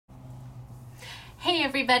Hey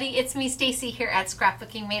everybody, it's me Stacy here at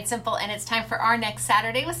Scrapbooking Made Simple, and it's time for our next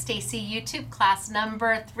Saturday with Stacy YouTube class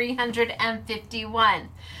number 351.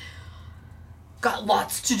 Got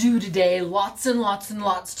lots to do today, lots and lots and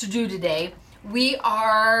lots to do today. We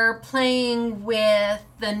are playing with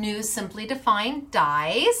the new Simply Defined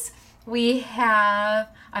dies.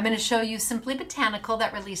 I'm going to show you Simply Botanical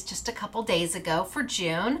that released just a couple days ago for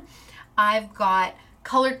June. I've got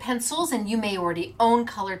colored pencils, and you may already own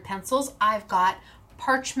colored pencils. I've got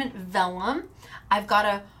parchment vellum. I've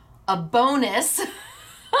got a bonus.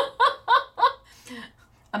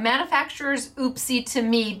 A manufacturer's oopsie to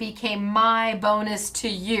me became my bonus to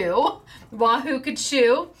you. Wahoo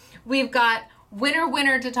Kachoo. We've got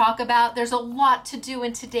winter to talk about. There's a lot to do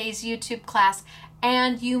in today's YouTube class,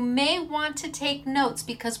 and you may want to take notes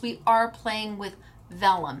because we are playing with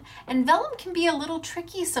vellum. And vellum can be a little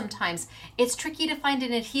tricky sometimes. It's tricky to find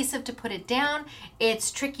an adhesive to put it down.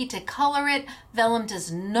 It's tricky to color it. Vellum does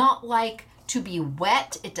not like to be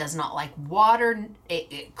wet. It does not like water.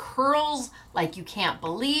 It curls like you can't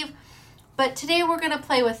believe. But today we're going to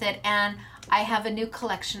play with it, and I have a new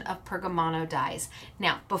collection of Pergamano dies.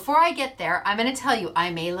 Now, before I get there, I'm going to tell you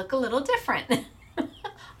I may look a little different.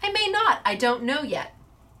 I may not. I don't know yet.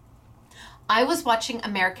 I was watching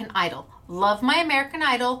American Idol. Love my American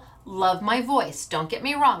Idol, love my voice. Don't get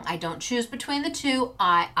me wrong. I don't choose between the two.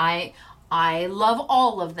 I love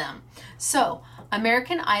all of them. So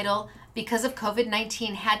American Idol, because of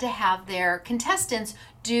COVID-19, had to have their contestants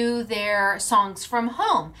do their songs from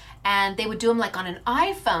home. And they would do them like on an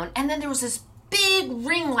iPhone. And then there was this big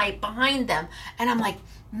ring light behind them. And I'm like,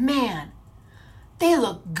 man, they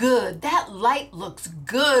look good. That light looks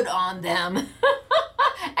good on them.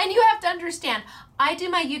 And you have to understand, I do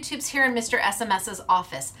my YouTubes here in Mr. SMS's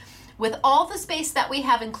office. With all the space that we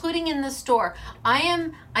have, including in the store, I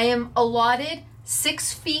am allotted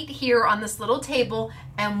 6 feet here on this little table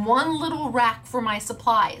and one little rack for my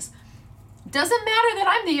supplies. Doesn't matter that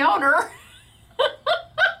I'm the owner.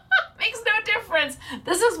 Makes no difference.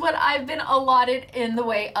 This is what I've been allotted in the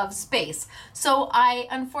way of space. So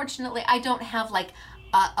unfortunately, I don't have like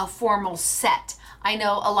a formal set. I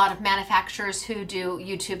know a lot of manufacturers who do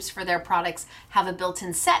YouTubes for their products have a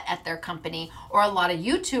built-in set at their company, or a lot of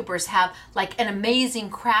YouTubers have like an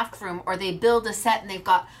amazing craft room, or they build a set and they've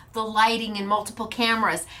got the lighting and multiple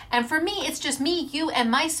cameras. And for me, it's just me, you,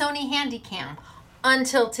 and my Sony Handycam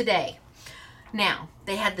until today. Now,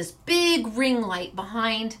 they had this big ring light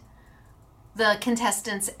behind the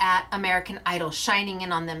contestants at American Idol, shining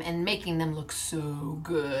in on them and making them look so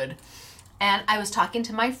good. And I was talking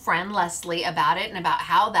to my friend Leslie about it and about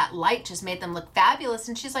how that light just made them look fabulous.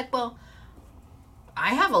 And she's like, well,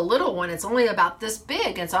 I have a little one. It's only about this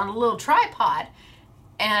big. It's on a little tripod.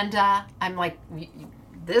 And I'm like,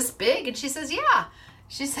 this big? And she says, yeah.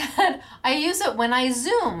 She said, I use it when I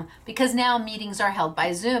Zoom, because now meetings are held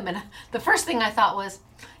by Zoom. And the first thing I thought was,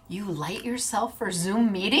 you light yourself for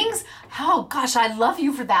Zoom meetings? Oh, gosh, I love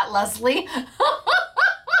you for that, Leslie.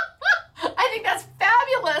 I think that's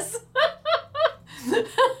fabulous.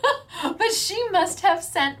 But she must have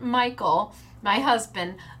sent Michael, my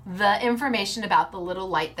husband, the information about the little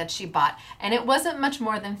light that she bought. And it wasn't much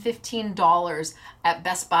more than $15 at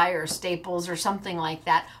Best Buy or Staples or something like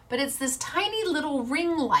that. But it's this tiny little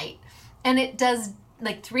ring light. And it does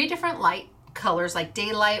like 3 different light colors, like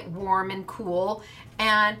daylight, warm, and cool.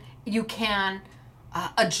 And you can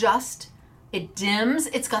adjust. It dims.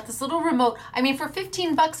 It's got this little remote. I mean, for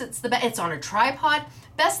 15 bucks, it's on a tripod.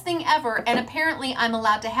 Best thing ever. And apparently I'm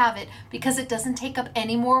allowed to have it because it doesn't take up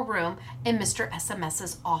any more room in Mr.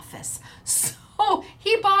 SMS's office. So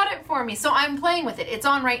he bought it for me. So I'm playing with it. It's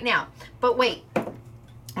on right now. But wait.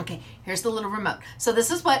 Okay, here's the little remote. So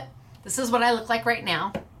this is what I look like right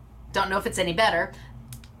now. Don't know if it's any better.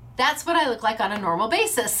 That's what I look like on a normal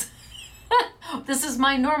basis. This is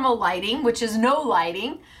my normal lighting, which is no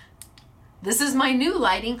lighting. This is my new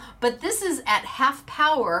lighting, but this is at half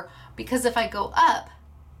power because if I go up,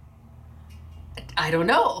 I don't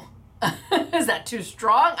know. Is that too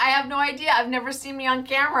strong? I have no idea. I've never seen me on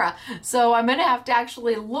camera. So I'm going to have to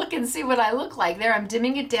actually look and see what I look like. There, I'm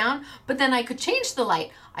dimming it down, but then I could change the light.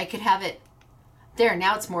 I could have it there.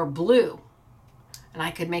 Now it's more blue. And I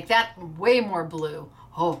could make that way more blue.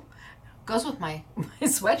 Oh, goes with my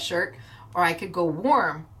sweatshirt. Or I could go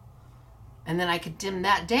warm, and then I could dim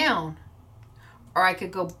that down. Or I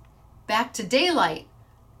could go back to daylight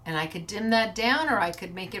and I could dim that down, or I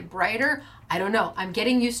could make it brighter. I don't know. I'm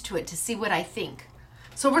getting used to it to see what I think.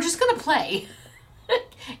 So we're just going to play.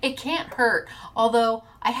 It can't hurt. Although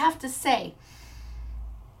I have to say,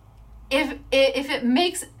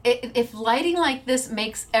 if lighting like this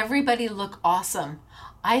makes everybody look awesome,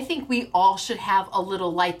 I think we all should have a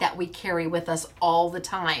little light that we carry with us all the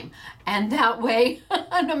time. And that way,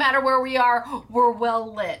 no matter where we are, we're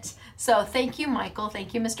well lit. So thank you, Michael.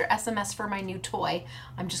 Thank you, Mr. SMS, for my new toy.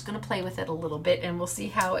 I'm just going to play with it a little bit and we'll see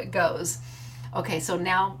how it goes. Okay, so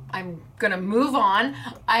now I'm going to move on.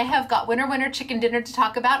 I have got winner chicken dinner to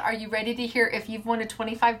talk about. Are you ready to hear if you've won a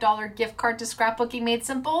 $25 gift card to Scrapbooking Made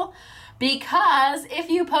Simple? Because if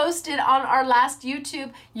you posted on our last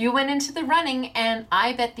YouTube, you went into the running, and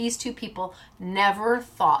I bet these two people never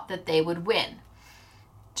thought that they would win.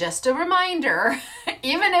 Just a reminder,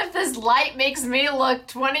 even if this light makes me look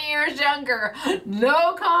 20 years younger,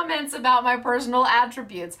 no comments about my personal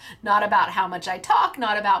attributes, not about how much I talk,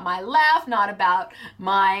 not about my laugh, not about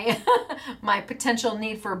my my potential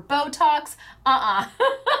need for Botox.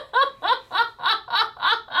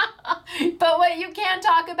 But what you can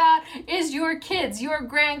talk about is your kids, your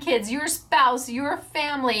grandkids, your spouse, your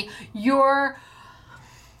family, your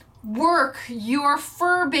work, your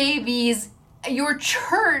fur babies, your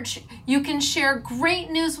church. You can share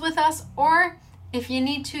great news with us, or if you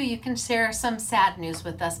need to, you can share some sad news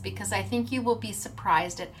with us, because I think you will be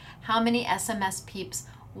surprised at how many SMS peeps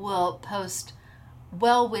will post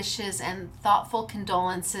well wishes and thoughtful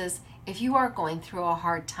condolences if you are going through a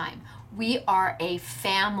hard time. We are a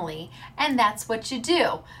family, and that's what you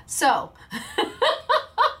do. So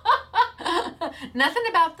nothing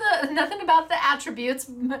about the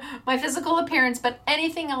attributes, my physical appearance, but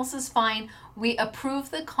anything else is fine. We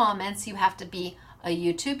approve the comments. You have to be a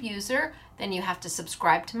YouTube user, then you have to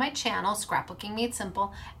subscribe to my channel, Scrapbooking Made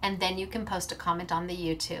Simple, and then you can post a comment on the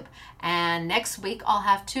YouTube. And next week I'll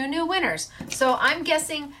have 2 new winners. So I'm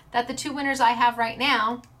guessing that the 2 winners I have right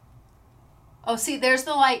now, oh, see, there's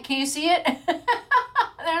the light. Can you see it?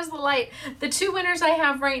 There's the light. The 2 winners I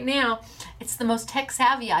have right now, it's the most tech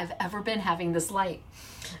savvy I've ever been having this light.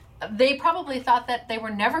 They probably thought that they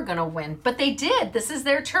were never going to win, but they did. This is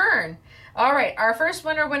their turn. All right, our first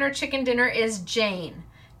winner chicken dinner is Jane.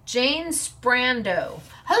 Jane Sprando.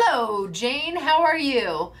 Hello, Jane. How are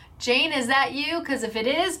you? Jane, is that you? Because if it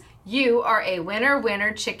is, you are a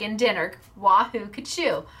winner chicken dinner. Wahoo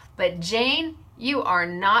kachoo. But Jane, you are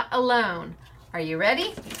not alone. Are you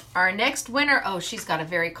ready? Our next winner, oh, she's got a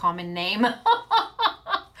very common name.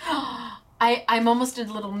 I'm almost a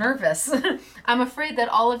little nervous. I'm afraid that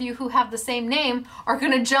all of you who have the same name are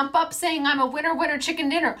going to jump up saying I'm a winner chicken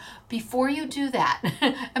dinner. Before you do that,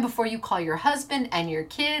 and before you call your husband and your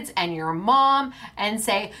kids and your mom and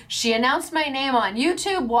say, she announced my name on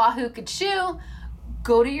YouTube, wahoo kachoo,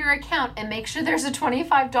 go to your account and make sure there's a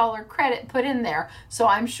 $25 credit put in there. So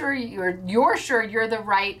I'm sure you're sure you're the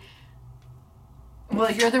right, well,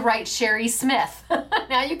 you're the right Sherry Smith.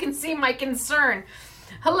 Now you can see my concern.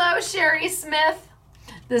 Hello, Sherry Smith.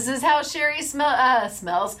 This is how Sherry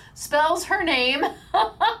spells her name.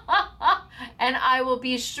 And I will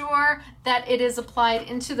be sure that it is applied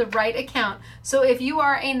into the right account. So if you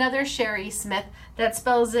are another Sherry Smith that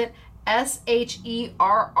spells it Sherry,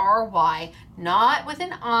 not with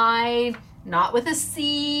an I, not with a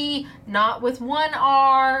C, not with one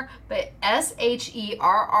R, but Sherry,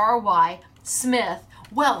 Smith.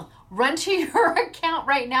 Well, run to your account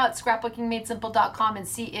right now at scrapbookingmadesimple.com and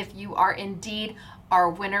see if you are indeed our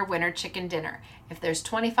winner chicken dinner. If there's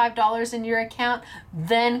 $25 in your account,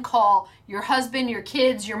 then call your husband, your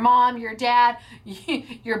kids, your mom, your dad,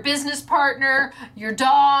 your business partner, your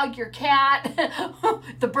dog, your cat,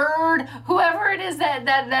 the bird, whoever it is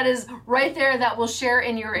that is right there that will share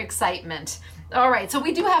in your excitement. All right, so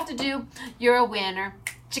we do have to do, you're a winner,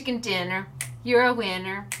 chicken dinner, you're a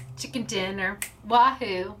winner, chicken dinner,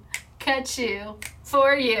 wahoo, kachoo,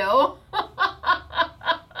 for you.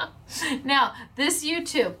 Now, this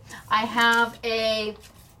YouTube, I have an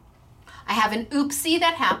oopsie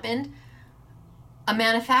that happened. A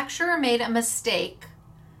manufacturer made a mistake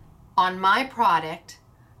on my product,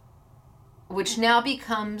 which now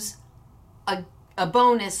becomes a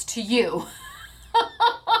bonus to you.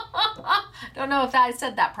 Don't know if I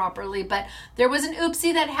said that properly, but there was an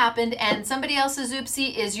oopsie that happened, and somebody else's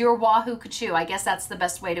oopsie is your wahoo kachoo. I guess that's the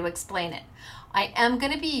best way to explain it. I am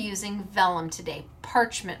going to be using vellum today,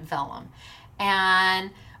 parchment vellum.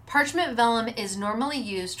 And parchment vellum is normally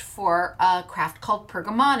used for a craft called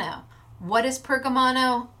Pergamano. What is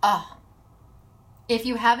Pergamano? Oh, if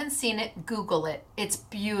you haven't seen it, Google it. It's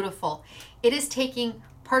beautiful. It is taking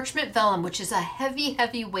parchment vellum, which is a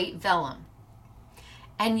heavy weight vellum,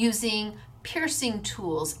 and using piercing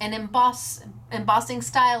tools and embossing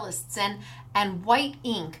stylists and white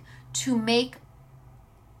ink to make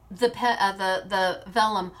the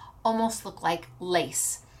vellum almost look like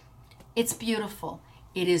lace. It's beautiful.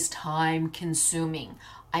 It is time consuming.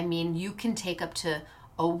 I mean, you can take up to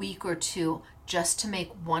a week or two just to make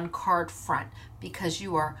one card front, because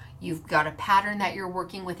you've got a pattern that you're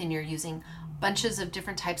working with and you're using bunches of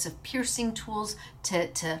different types of piercing tools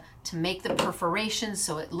to make the perforations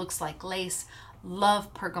so it looks like lace.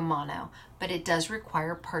 Love Pergamano, but it does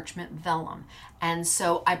require parchment vellum. And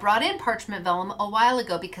so I brought in parchment vellum a while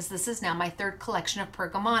ago because this is now my third collection of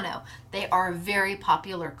Pergamano. They are very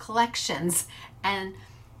popular collections, and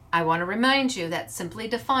I want to remind you that Simply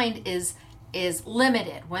Defined is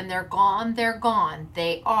limited. When they're gone, they're gone.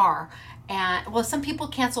 They are. And well, some people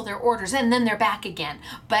cancel their orders and then they're back again,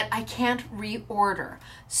 but I can't reorder.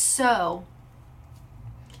 So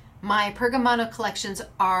my Pergamano collections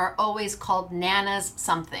are always called Nana's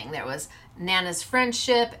something. There was Nana's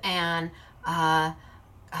Friendship and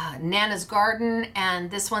Nana's Garden,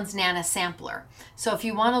 and this one's Nana Sampler. So if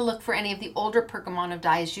you want to look for any of the older Pergamano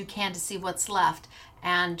dies, you can to see what's left,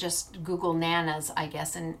 and just Google Nana's, I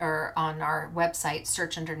guess, or on our website,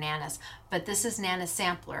 search under Nana's. But this is Nana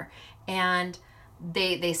Sampler, and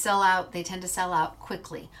they sell out. They tend to sell out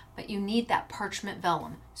quickly, but you need that parchment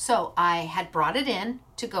vellum. So I had brought it in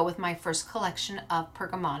to go with my first collection of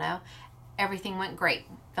Pergamano. Everything went great.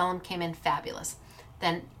 Vellum came in fabulous.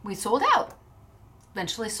 Then we sold out.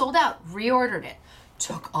 Eventually sold out. Reordered it.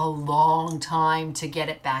 Took a long time to get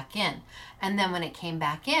it back in. And then when it came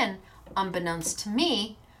back in, unbeknownst to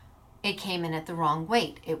me, it came in at the wrong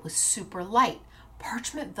weight. It was super light.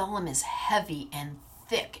 Parchment vellum is heavy and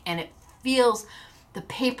thick, and it feels, the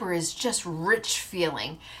paper is just rich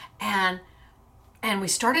feeling. And we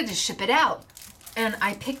started to ship it out. And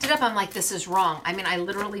I picked it up. I'm like, this is wrong. I mean, I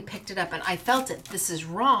literally picked it up and I felt it. This is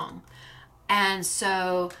wrong. And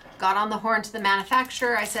so got on the horn to the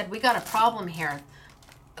manufacturer. I said, we got a problem here.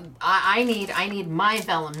 I need my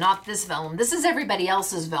vellum, not this vellum. This is everybody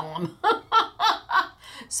else's vellum.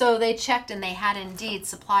 So they checked and they had indeed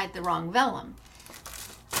supplied the wrong vellum.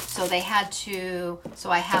 So they had to,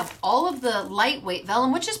 so I have all of the lightweight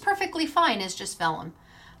vellum, which is perfectly fine, is just vellum.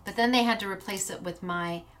 But then they had to replace it with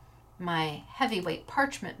my heavyweight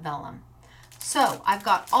parchment vellum. So I've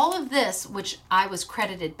got all of this, which I was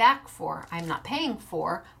credited back for, I'm not paying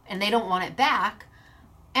for, and they don't want it back.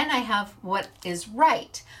 And I have what is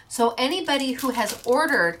right. So anybody who has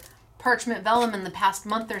ordered parchment vellum in the past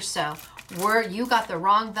month or so, where you got the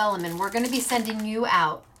wrong vellum, and we're going to be sending you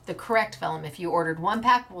out the correct vellum. If you ordered 1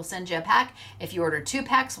 pack, we'll send you a pack. If you ordered 2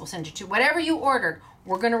 packs, we'll send you 2. Whatever you ordered,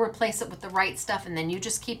 we're going to replace it with the right stuff, and then you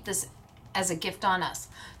just keep this as a gift on us.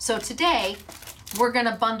 So today, we're going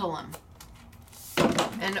to bundle them.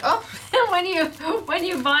 And oh, when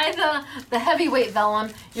you buy the heavyweight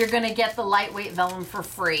vellum, you're going to get the lightweight vellum for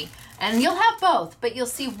free. And you'll have both, but you'll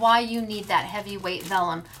see why you need that heavyweight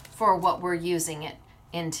vellum for what we're using it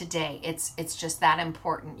in today. It's just that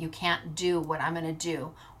important. You can't do what I'm going to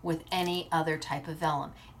do with any other type of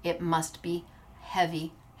vellum. It must be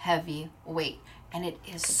heavy weight. And it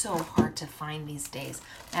is so hard to find these days.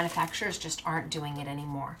 Manufacturers just aren't doing it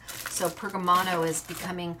anymore. So Pergamano is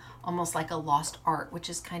becoming almost like a lost art, which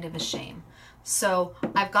is kind of a shame. So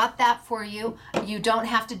I've got that for you. You don't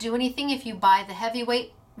have to do anything if you buy the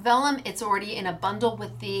heavyweight vellum. It's already in a bundle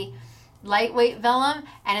with the lightweight vellum,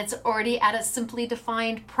 and it's already at a Simply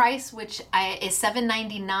Defined price, which is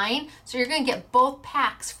 $7.99. So you're going to get both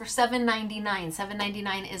packs for $7.99.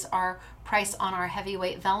 $7.99 is our price on our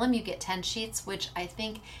heavyweight vellum. You get 10 sheets, which I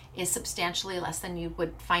think is substantially less than you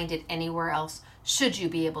would find it anywhere else, should you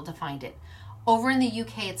be able to find it. Over in the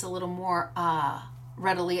UK, it's a little more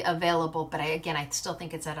readily available, but I still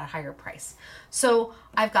think it's at a higher price. So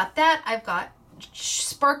I've got that. I've got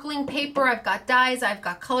sparkling paper, I've got dyes, I've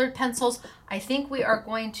got colored pencils. I think we are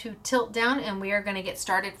going to tilt down and we are going to get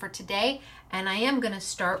started for today. And I am going to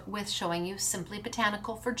start with showing you Simply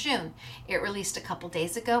Botanical for June. It released a couple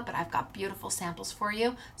days ago, but I've got beautiful samples for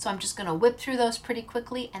you. So I'm just going to whip through those pretty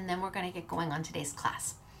quickly, and then we're going to get going on today's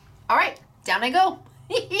class. All right, down I go.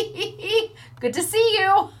 Good to see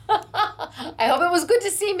you. I hope it was good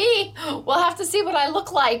to see me. We'll have to see what I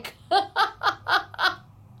look like.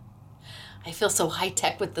 I feel so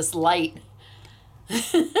high-tech with this light.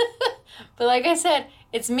 But like I said,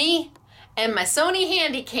 it's me and my Sony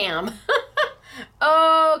Handycam.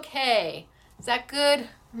 Okay, is that good?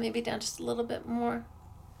 Maybe down just a little bit more.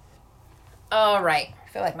 All right, I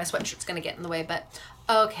feel like my sweatshirt's gonna get in the way, but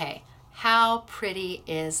okay. How pretty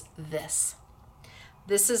is this?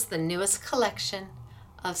 This is the newest collection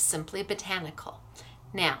of Simply Botanical.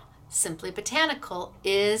 Now, Simply Botanical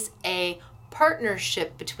is a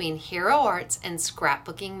partnership between Hero Arts and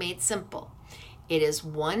Scrapbooking Made Simple. It is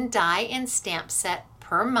 1 die and stamp set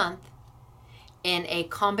per month in a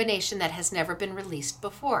combination that has never been released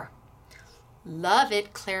before. Love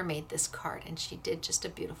it. Claire made this card and she did just a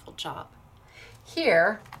beautiful job.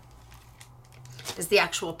 Here is the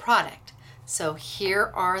actual product. So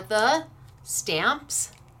here are the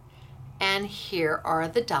stamps and here are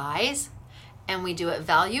the dies, and we do it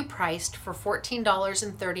value priced for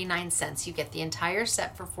 $14.39. You get the entire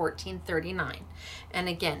set for $14.39. And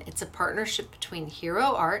again, it's a partnership between Hero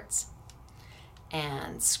Arts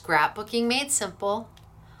and Scrapbooking Made Simple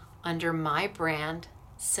under my brand,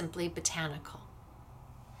 Simply Botanical.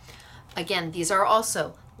 Again, these are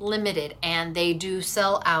also limited and they do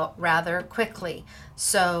sell out rather quickly.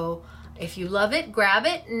 So if you love it, grab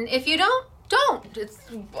it, and if you don't, don't.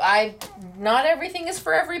 Not everything is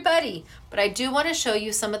for everybody, but I do want to show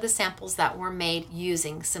you some of the samples that were made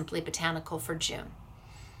using Simply Botanical for June.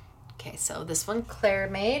 Okay, so this one Claire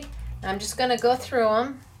made. I'm just going to go through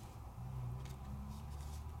them.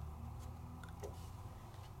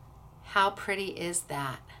 How pretty is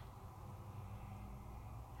that?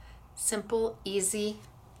 Simple, easy.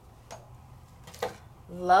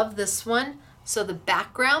 Love this one. So the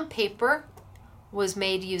background paper was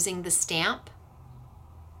made using the stamp.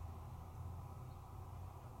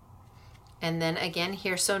 And then again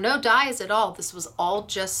here, so no dies at all. This was all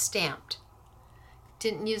just stamped.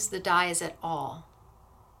 Didn't use the dies at all.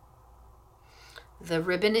 The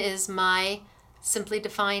ribbon is my Simply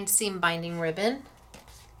Defined seam binding ribbon.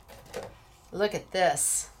 Look at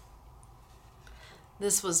this.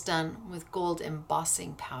 This was done with gold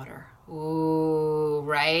embossing powder. Ooh,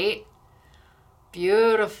 right?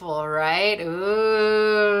 Beautiful, right?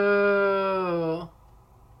 Ooh.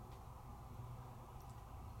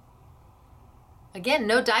 Again,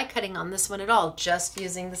 no die cutting on this one at all, just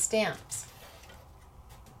using the stamps.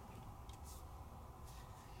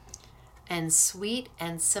 And sweet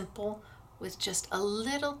and simple with just a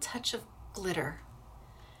little touch of glitter.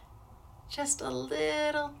 Just a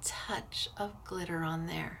little touch of glitter on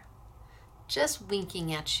there. Just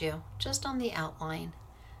winking at you, just on the outline.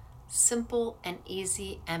 Simple and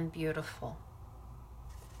easy and beautiful.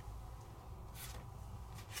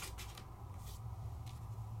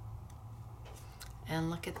 And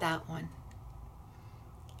look at that one.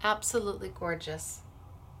 Absolutely gorgeous.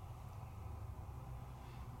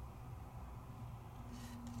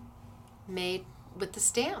 Made with the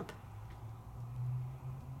stamp.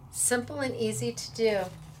 Simple and easy to do.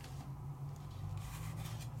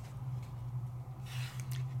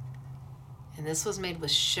 And this was made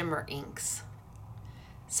with shimmer inks.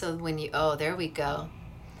 So when you, oh, there we go.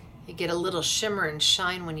 You get a little shimmer and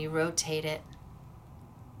shine when you rotate it.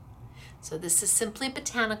 So this is Simply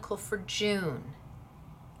Botanical for June.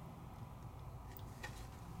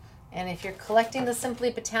 And if you're collecting the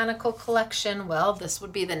Simply Botanical collection, well, this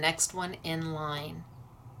would be the next one in line.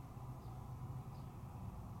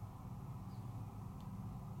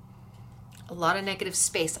 A lot of negative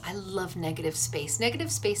space. I love negative space.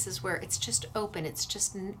 Negative space is where it's just open, it's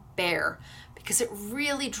just bare, because it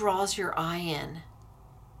really draws your eye in.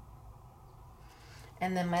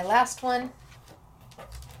 And then my last one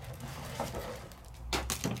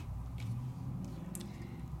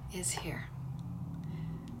is here.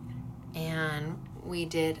 And we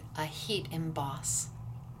did a heat emboss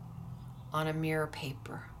on a mirror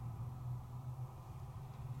paper.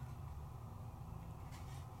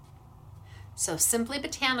 So Simply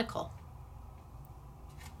Botanical.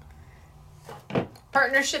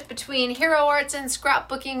 Partnership between Hero Arts and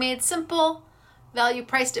Scrapbooking Made Simple. Value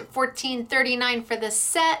priced at $14.39 for this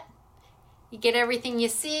set. You get everything you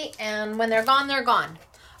see, and when they're gone, they're gone.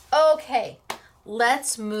 Okay,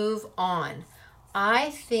 let's move on.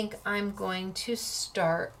 I think I'm going to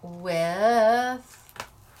start with,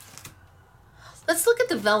 let's look at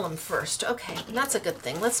the vellum first. Okay, that's a good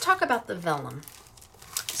thing. Let's talk about the vellum.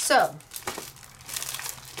 So,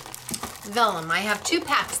 vellum, I have two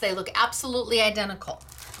packs. They look absolutely identical.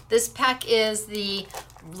 This pack is the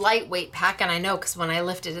lightweight pack, and I know because when I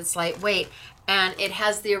lift it, it's lightweight, and it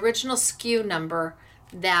has the original SKU number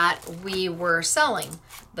that we were selling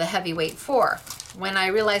the heavyweight for. When I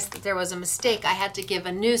realized that there was a mistake, I had to give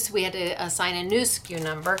a new, we had to assign a new SKU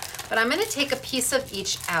number, but I'm going to take a piece of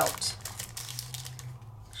each out.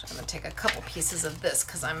 I'm going to take a couple pieces of this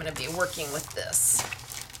because I'm going to be working with this.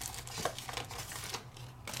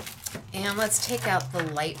 And let's take out the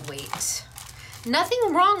lightweight.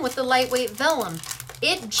 Nothing wrong with the lightweight vellum.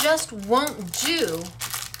 It just won't do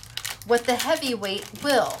what the heavyweight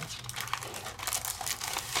will.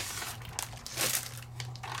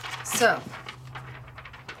 So,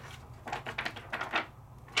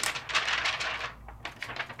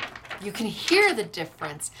 you can hear the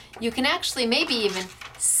difference. You can actually maybe even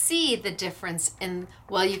see the difference in,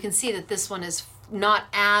 well, you can see that this one is not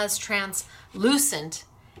as lucent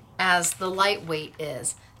as the lightweight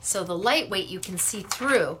is. So the lightweight you can see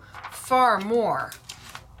through far more.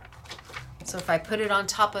 So if I put it on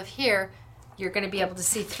top of here, you're going to be able to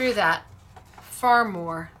see through that far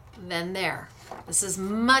more than there. This is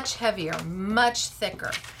much heavier, much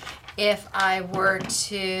thicker. If I were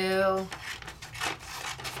to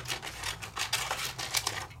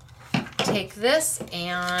take this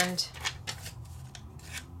and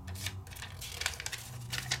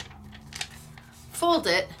fold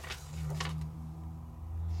it,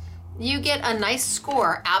 you get a nice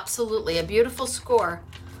score, absolutely, a beautiful score.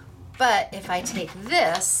 But if I take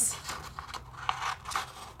this,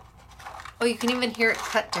 oh, you can even hear it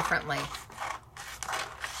cut differently.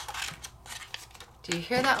 Do you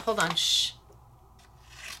hear that? Hold on, shh.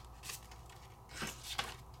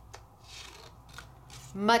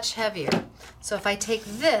 Much heavier. So if I take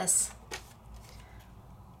this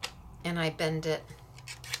and I bend it,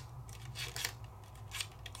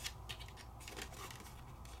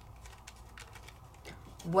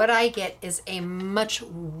 what I get is a much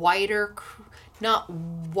whiter, not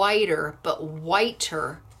whiter, but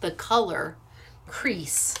whiter, the color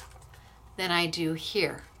crease than I do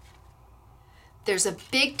here. There's a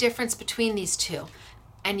big difference between these two,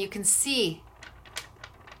 and you can see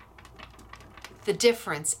the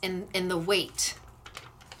difference in the weight.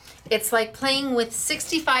 It's like playing with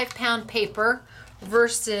 65-pound paper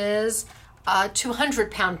versus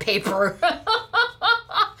 200-pound paper.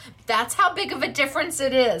 That's how big of a difference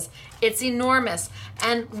it is. It's enormous.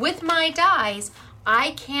 And with my dies,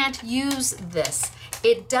 I can't use this.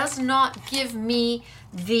 It does not give me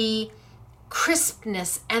the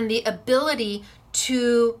crispness and the ability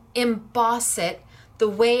to emboss it the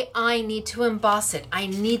way I need to emboss it. I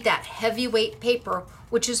need that heavyweight paper,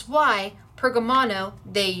 which is why Pergamano,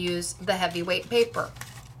 they use the heavyweight paper.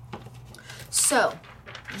 So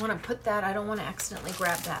I want to put that, I don't want to accidentally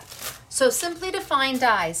grab that. So Simply Defined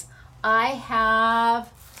dies. I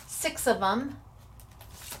have 6 of them.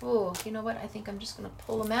 Oh, you know what? I think I'm just going to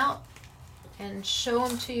pull them out and show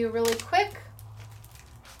them to you really quick.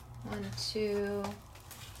 1, 2,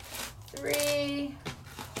 3,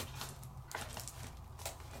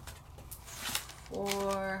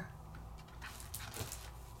 4.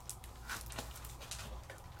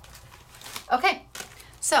 Okay,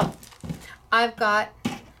 so I've got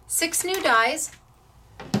 6 new dies.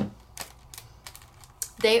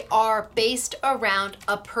 They are based around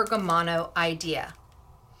a Pergamano idea.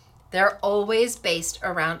 They're always based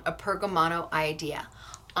around a Pergamano idea.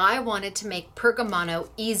 I wanted to make Pergamano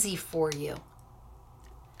easy for you,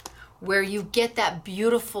 where you get that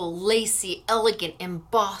beautiful, lacy, elegant,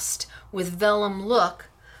 embossed with vellum look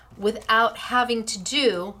without having to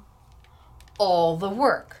do all the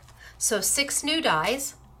work. So 6 new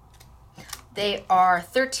dies. They are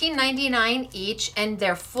 $13.99 each, and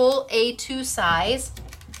they're full A2 size.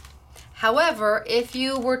 However, if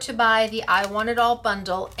you were to buy the I Want It All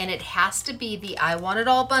bundle, and it has to be the I Want It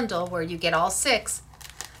All bundle where you get all 6,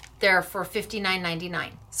 they're for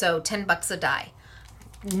 $59.99. So $10 a die.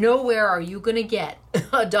 Nowhere are you gonna get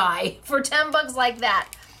a die for $10 like that,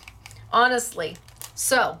 honestly.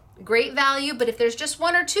 So great value, but if there's just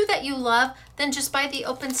 1 or 2 that you love, then just buy the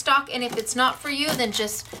open stock. And if it's not for you, then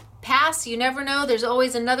just pass. You never know. There's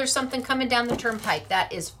always another something coming down the turnpike.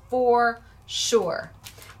 That is for sure.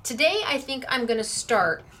 Today, I think I'm going to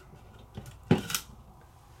start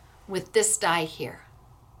with this die here.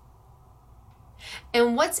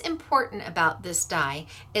 And what's important about this die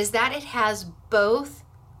is that it has both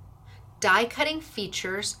die cutting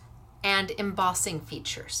features and embossing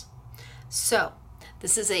features. So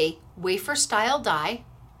this is a wafer style die.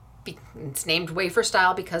 It's named wafer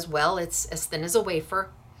style because, well, it's as thin as a wafer.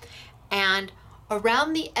 And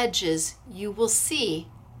around the edges, you will see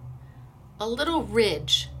a little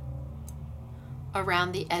ridge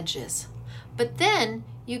around the edges. But then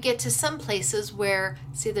you get to some places where,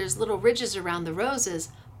 see, there's little ridges around the roses,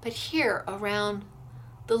 but here around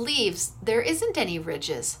the leaves, there isn't any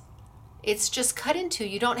ridges. It's just cut into.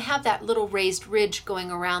 You don't have that little raised ridge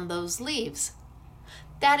going around those leaves.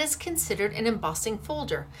 That is considered an embossing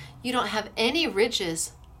folder. You don't have any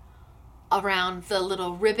ridges around the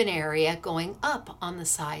little ribbon area going up on the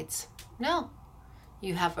sides. No,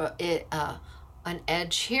 you have an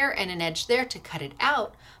edge here and an edge there to cut it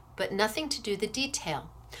out, but nothing to do the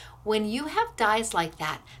detail. When you have dies like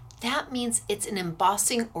that, that means it's an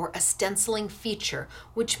embossing or a stenciling feature,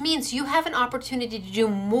 which means you have an opportunity to do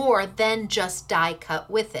more than just die cut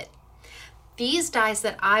with it. These dies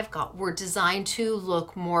that I've got were designed to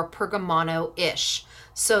look more Pergamano-ish,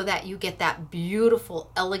 so that you get that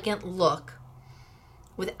beautiful, elegant look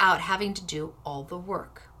without having to do all the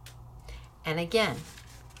work. And again,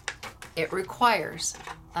 it requires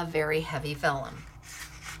a very heavy vellum.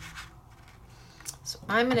 So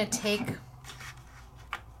I'm going to take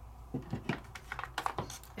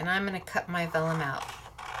and I'm going to cut my vellum out.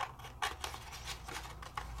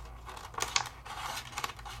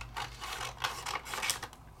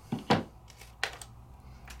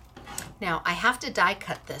 Now I have to die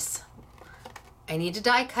cut this. I need to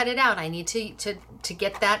die cut it out. I need to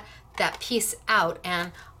get that piece out,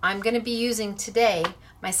 and I'm going to be using today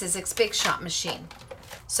my Sizzix Big Shot machine.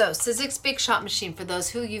 So Sizzix Big Shot machine, for those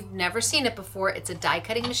who you've never seen it before, it's a die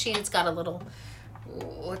cutting machine. It's got a little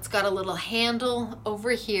handle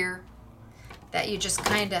over here that you just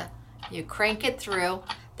kind of, you crank it through.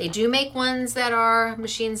 They do make machines that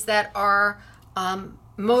are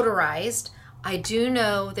motorized. I do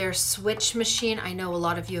know their switch machine. I know a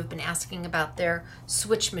lot of you have been asking about their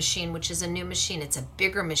switch machine, which is a new machine. It's a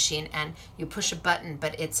bigger machine, and you push a button,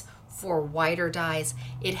 but it's for wider dies.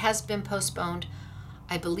 It has been postponed,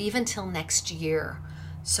 I believe, until next year.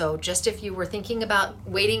 So just if you were thinking about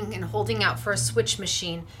waiting and holding out for a switch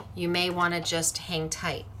machine, you may want to just hang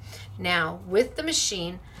tight. Now, with the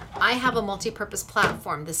machine, I have a multi-purpose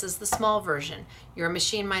platform. This is the small version. Your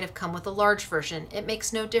machine might have come with a large version. It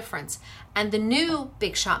makes no difference. And the new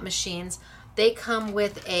Big Shot machines, they come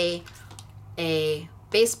with a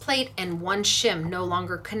base plate and one shim, no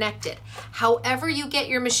longer connected. However you get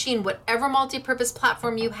your machine, whatever multi-purpose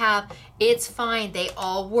platform you have, it's fine. They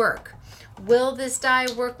all work. Will this die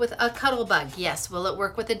work with a Cuttlebug? Yes. Will it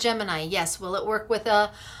work with a Gemini? Yes. Will it work with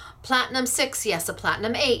a Platinum 6? Yes. A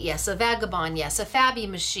Platinum 8? Yes. A Vagabond? Yes. A Fabi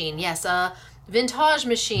machine? Yes. A Vintage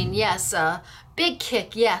machine? Yes. A Big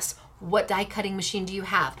Kick? Yes. What die cutting machine do you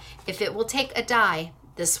have? If it will take a die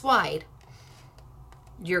this wide,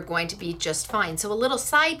 you're going to be just fine. So a little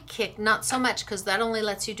side kick, not so much, because that only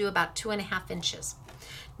lets you do about 2.5 inches.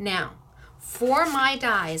 Now, for my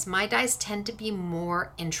dies tend to be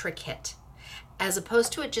more intricate, as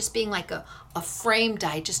opposed to it just being like a frame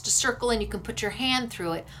die, just a circle and you can put your hand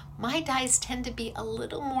through it. My dies tend to be a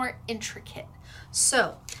little more intricate.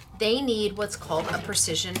 So they need what's called a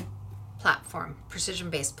precision platform,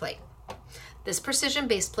 precision base plate. This precision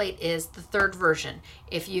base plate is the 3rd version.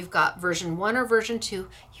 If you've got version 1 or version 2,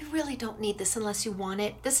 you really don't need this unless you want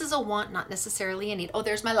it. This is a want, not necessarily a need. Oh,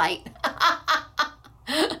 there's my light.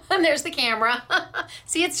 And there's the camera.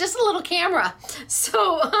 See, it's just a little camera.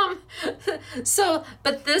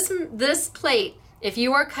 But this plate, if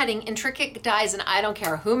you are cutting intricate dies, and I don't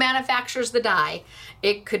care who manufactures the die,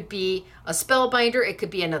 it could be a Spellbinder, it could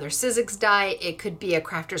be another Sizzix die, it could be a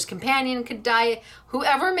Crafter's Companion die,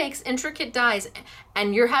 whoever makes intricate dies,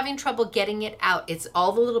 and you're having trouble getting it out, it's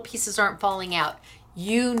all the little pieces aren't falling out,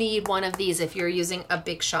 you need one of these if you're using a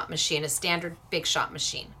Big Shot machine, a standard Big Shot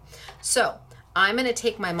machine. So I'm going to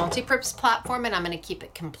take my multi-purpose platform and I'm going to keep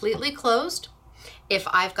it completely closed. If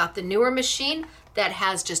I've got the newer machine that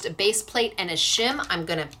has just a base plate and a shim, I'm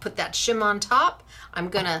going to put that shim on top. I'm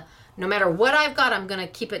going to, no matter what I've got, I'm going to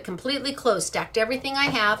keep it completely closed, stacked everything I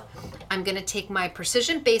have. I'm going to take my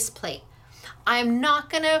precision base plate. I don't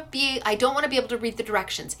want to be able to read the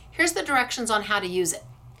directions. Here's the directions on how to use it.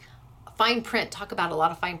 Fine print, talk about a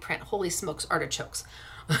lot of fine print. Holy smokes, artichokes.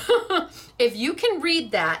 If you can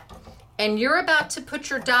read that, and you're about to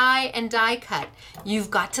put your die and die cut,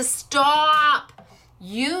 you've got to stop.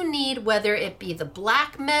 You need, whether it be the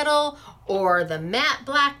black metal or the matte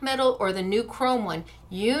black metal or the new chrome one,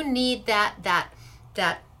 you need that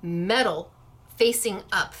metal facing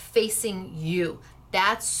up, facing you.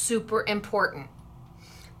 That's super important.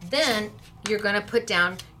 Then you're gonna put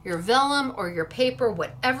down your vellum or your paper,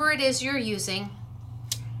 whatever it is you're using,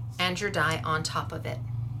 and your die on top of it.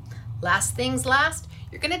 Last things last,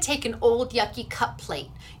 you're going to take an old yucky cut plate.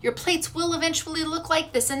 Your plates will eventually look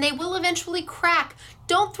like this and they will eventually crack.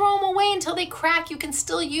 Don't throw them away until they crack. You can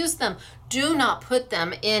still use them. Do not put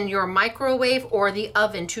them in your microwave or the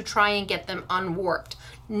oven to try and get them unwarped.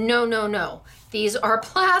 No, no, no. These are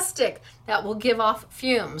plastic that will give off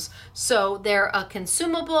fumes. So they're a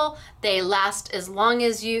consumable. They last as long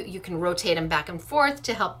as you can rotate them back and forth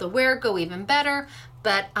to help the wear go even better.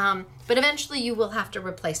 But eventually you will have to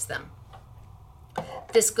replace them.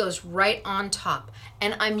 This goes right on top,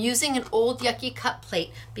 and I'm using an old yucky cut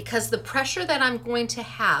plate because the pressure that I'm going to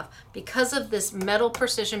have because of this metal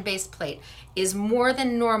precision base plate is more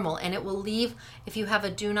than normal, and it will leave, if you have a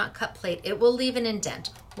do not cut plate, it will leave an indent.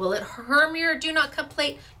 Will it harm your do not cut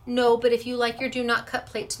plate? No, but if you like your do not cut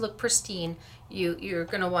plate to look pristine, you're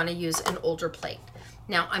going to want to use an older plate.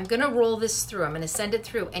 Now I'm going to roll this through. I'm going to send it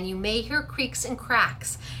through, and you may hear creaks and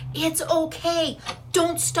cracks. It's okay.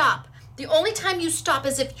 Don't stop. The only time you stop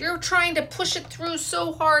is if you're trying to push it through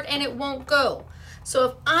so hard and it won't go. So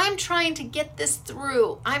if I'm trying to get this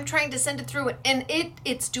through, I'm trying to send it through and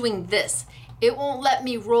it's doing this. It won't let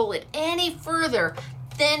me roll it any further.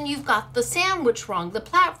 Then you've got the sandwich wrong, the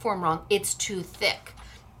platform wrong. It's too thick.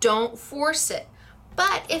 Don't force it.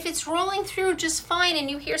 But if it's rolling through just fine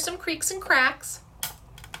and you hear some creaks and cracks,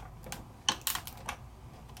 a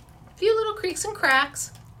few little creaks and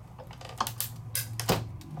cracks,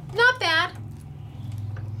 not bad.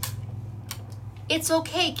 It's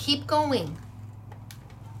okay, keep going.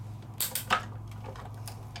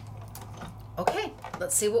 Okay,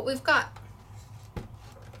 let's see what we've got.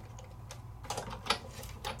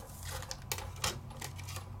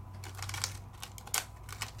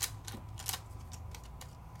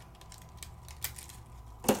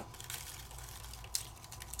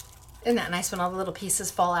 Isn't that nice when all the little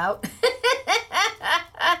pieces fall out?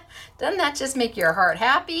 Doesn't that just make your heart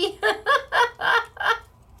happy?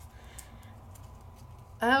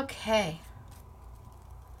 Okay.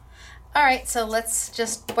 All right, so let's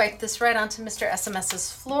just wipe this right onto Mr.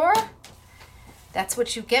 SMS's floor. That's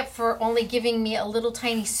what you get for only giving me a little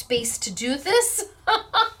tiny space to do this.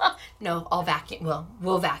 No, I'll vacuum. Well,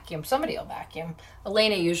 we'll vacuum. Somebody will vacuum.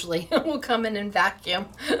 Elena usually will come in and vacuum.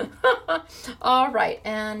 All right,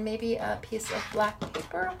 and maybe a piece of black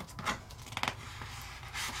paper.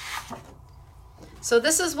 So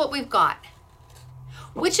this is what we've got,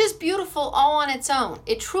 which is beautiful all on its own.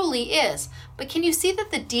 It truly is. But can you see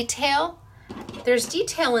that the detail, there's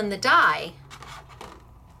detail in the die.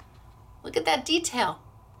 Look at that detail.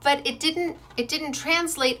 But it didn't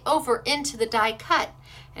translate over into the die cut.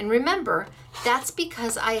 And remember, that's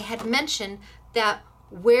because I had mentioned that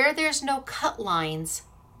where there's no cut lines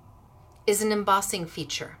is an embossing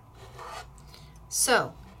feature.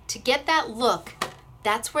 So to get that look,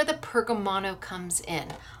 that's where the Pergamano comes in.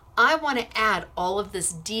 I want to add all of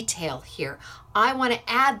this detail here. I want to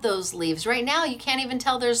add those leaves. Right now you can't even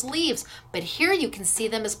tell there's leaves, but here you can see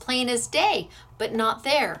them as plain as day, but not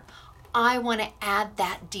there. I want to add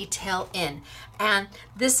that detail in. And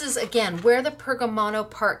this is, again, where the Pergamano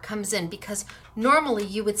part comes in, because normally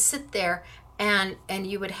you would sit there and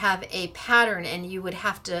you would have a pattern and you would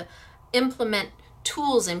have to implement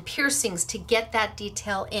tools and piercings to get that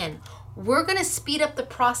detail in. We're going to speed up the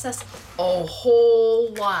process a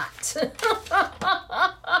whole lot.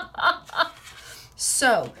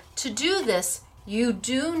 So to do this, you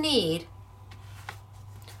do need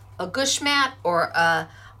a gush mat or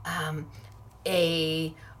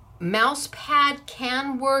a mouse pad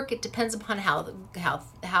can work. It depends upon how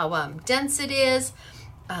dense it is.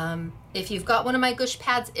 If you've got one of my gush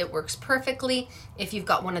pads, it works perfectly. If you've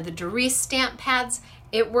got one of the Doris stamp pads,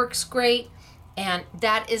 it works great. And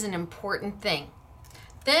that is an important thing.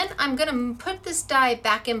 Then I'm going to put this die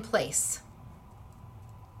back in place.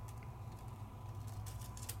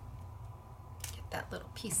 Get that little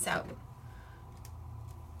piece out.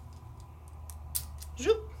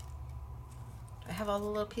 Zoop. Do I have all the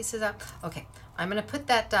little pieces out? Okay, I'm going to put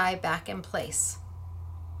that die back in place.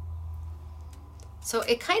 So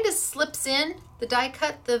it kind of slips in, the die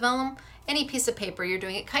cut, the vellum, any piece of paper you're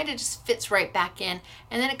doing, it kind of just fits right back in,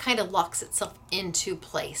 and then it kind of locks itself into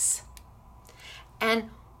place.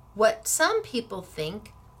 And what some people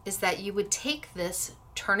think is that you would take this,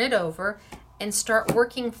 turn it over, and start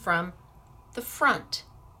working from the front.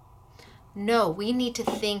 No, we need to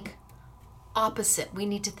think opposite. We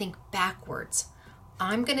need to think backwards.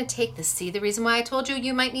 I'm going to take this. See the reason why I told you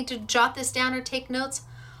you might need to jot this down or take notes?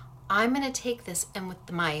 I'm going to take this, and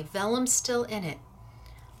with my vellum still in it,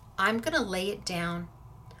 I'm going to lay it down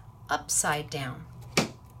upside down.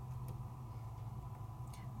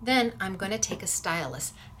 Then I'm going to take a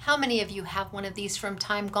stylus. How many of you have one of these from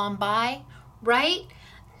time gone by, right?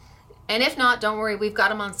 And if not, don't worry, we've got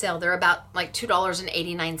them on sale. They're about like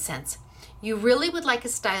 $2.89. You really would like a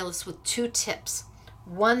stylus with two tips.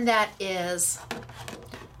 One that is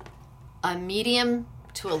a medium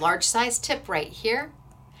to a large size tip right here.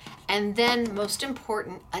 And then, most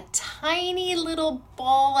important, a tiny little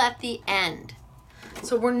ball at the end.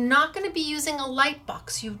 So we're not going to be using a light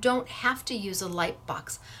box. You don't have to use a light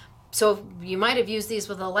box. So you might have used these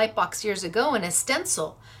with a light box years ago and a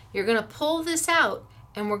stencil. You're going to pull this out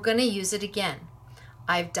and we're going to use it again.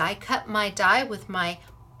 I've die cut my die with my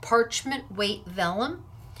parchment weight vellum.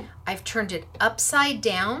 I've turned it upside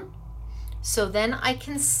down so then I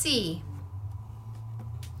can see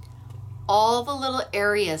all the little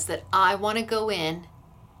areas that I want to go in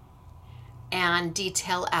and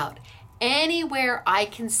detail out. Anywhere I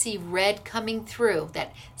can see red coming through,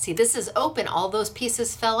 see, this is open, all those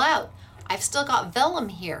pieces fell out. I've still got vellum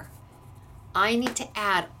here. I need to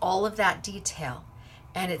add all of that detail.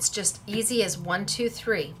 And it's just easy as 1, 2,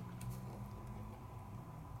 3.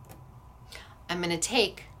 I'm going to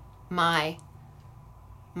take my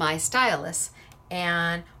stylus,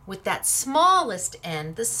 and with that smallest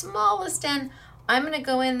end, I'm going to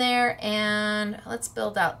go in there and let's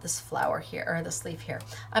build out this flower here, or this leaf here.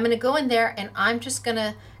 I'm going to go in there and I'm just going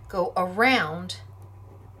to go around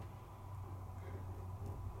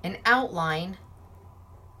and outline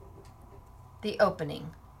the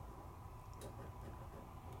opening.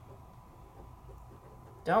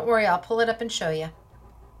 Don't worry, I'll pull it up and show you.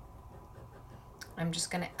 I'm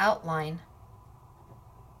just going to outline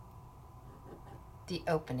the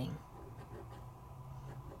opening.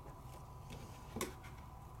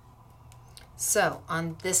 So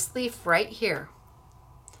on this leaf right here,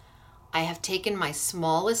 I have taken my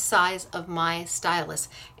smallest size of my stylus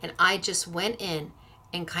and I just went in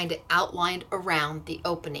and kind of outlined around the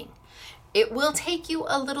opening. It will take you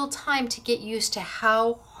a little time to get used to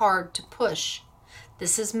how hard to push.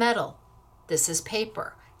 This is metal. This is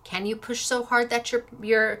paper. Can you push so hard that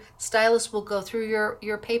your stylus will go through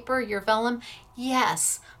your paper, your vellum?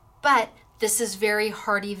 Yes, but this is very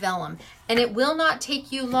hardy vellum, and it will not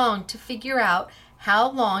take you long to figure out how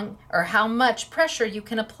long or how much pressure you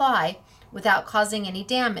can apply without causing any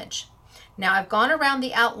damage. Now I've gone around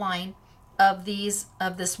the outline of this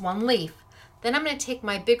one leaf. Then I'm going to take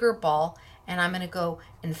my bigger ball and I'm going to go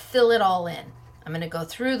and fill it all in. I'm going to go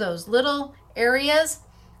through those little areas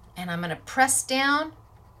and I'm going to press down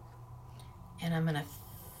and I'm going to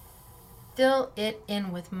fill it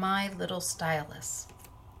in with my little stylus.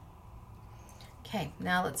 Okay,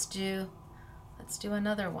 now let's do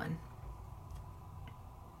another one.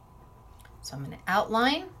 So I'm going to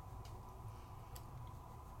outline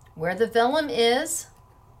where the vellum is,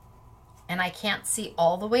 and I can't see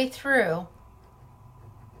all the way through,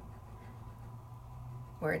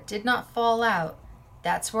 where it did not fall out.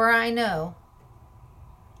 That's where I know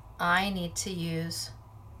I need to use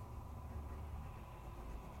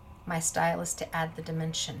my stylus to add the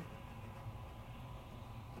dimension.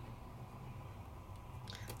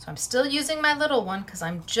 So I'm still using my little one because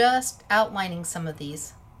I'm just outlining some of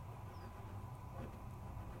these.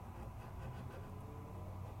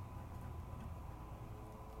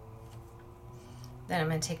 Then I'm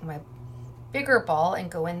going to take my bigger ball and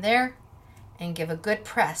go in there and give a good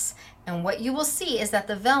press. And what you will see is that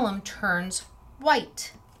the vellum turns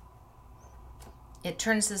white. It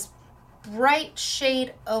turns this bright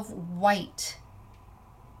shade of white.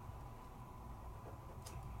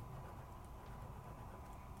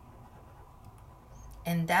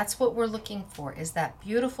 And that's what we're looking for, is that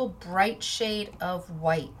beautiful bright shade of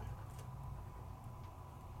white.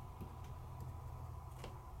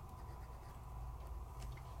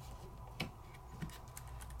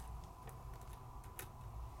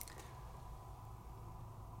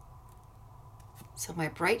 So my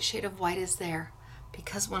bright shade of white is there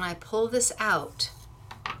because when I pull this out,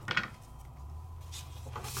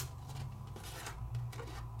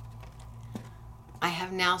 I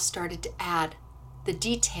have now started to add the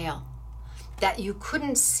detail that you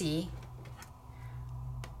couldn't see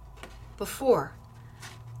before.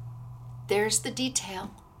 There's the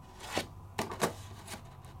detail.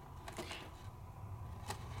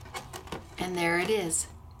 And there it is.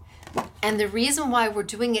 And the reason why we're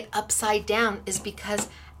doing it upside down is because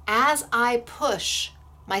as I push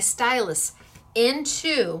my stylus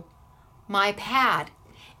into my pad,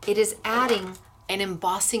 it is adding an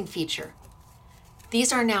embossing feature.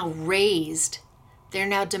 These are now raised. They're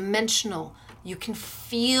now dimensional. You can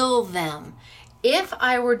feel them. If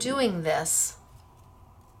I were doing this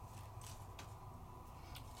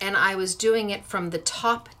and I was doing it from the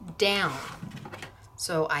top down,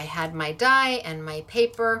 so I had my die and my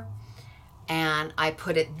paper and I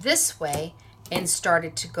put it this way and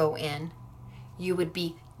started to go in, you would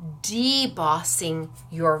be debossing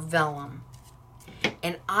your vellum.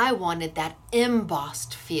 And I wanted that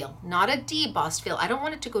embossed feel, not a debossed feel. I don't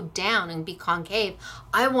want it to go down and be concave.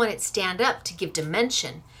 I want it stand up to give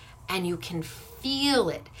dimension, and you can feel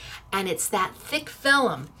it. And it's that thick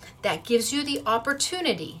vellum that gives you the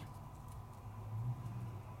opportunity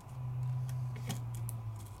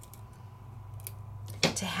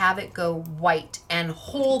to have it go white and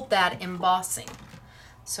hold that embossing.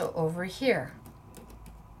 So over here,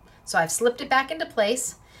 so I've slipped it back into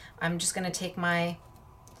place. I'm just going to take my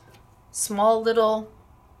small little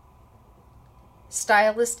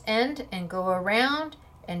stylus end and go around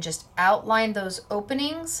and just outline those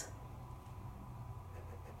openings.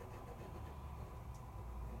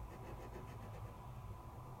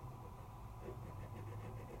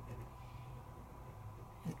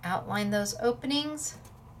 And outline those openings.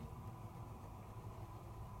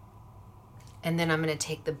 And then I'm going to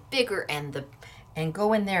take the bigger end and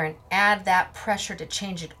go in there and add that pressure to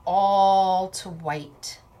change it all to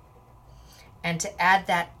white and to add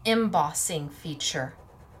that embossing feature.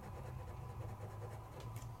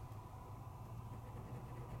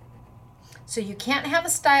 So you can't have a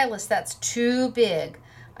stylus that's too big.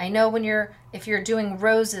 I know if you're doing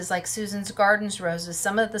roses like Susan's Gardens roses,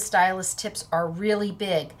 some of the stylus tips are really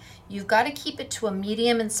big. You've got to keep it to a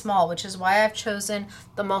medium and small, which is why I've chosen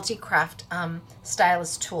the Multicraft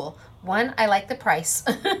stylus tool. One, I like the price,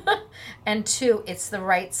 and two, it's the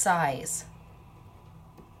right size.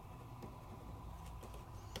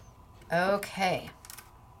 Okay.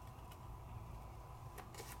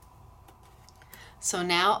 So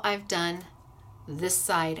now I've done this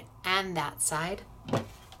side and that side.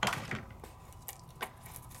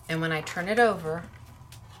 And when I turn it over,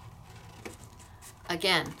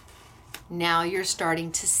 again, now you're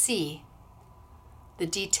starting to see the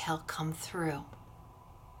detail come through.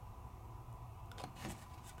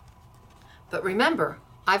 But remember,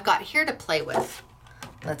 I've got here to play with.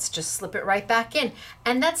 Let's just slip it right back in.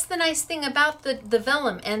 And that's the nice thing about the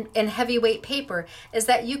vellum and heavyweight paper, is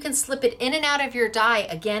that you can slip it in and out of your die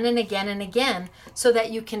again and again and again, so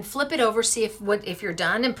that you can flip it over, see if you're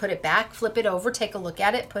done, and put it back, flip it over, take a look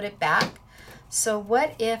at it, put it back. So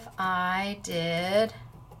what if I did,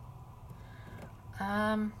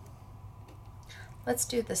 let's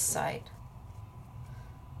do this side.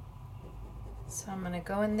 So I'm going to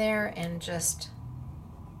go in there and just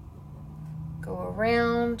go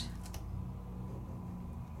around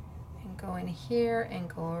and go in here and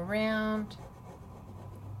go around.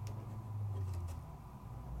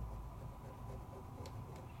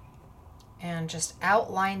 And just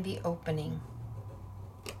outline the opening.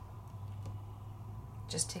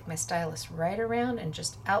 Just take my stylus right around and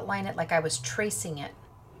just outline it like I was tracing it.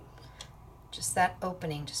 Just that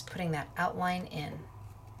opening, just putting that outline in.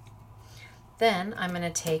 Then I'm going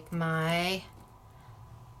to take my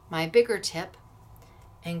bigger tip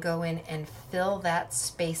and go in and fill that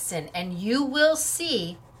space in. And you will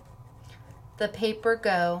see the paper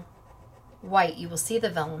go white. You will see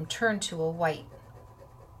the vellum turn to a white.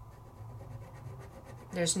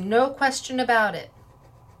 There's no question about it.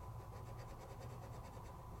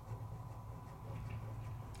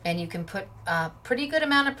 And you can put a pretty good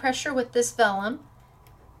amount of pressure with this vellum.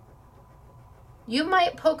 You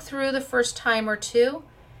might poke through the first time or two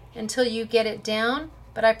until you get it down,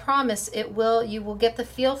 but I promise you will get the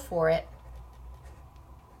feel for it.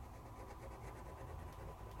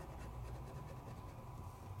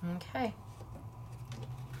 Okay.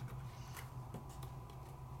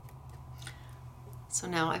 So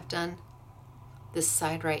now I've done this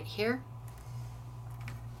side right here.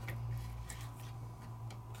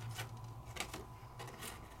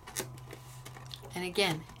 And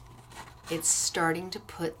again, it's starting to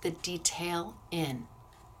put the detail in.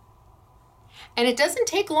 And it doesn't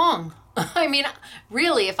take long. I mean,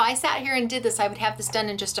 really, if I sat here and did this, I would have this done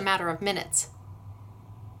in just a matter of minutes.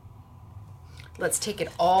 Let's take it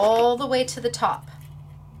all the way to the top.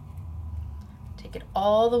 Take it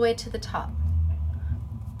all the way to the top.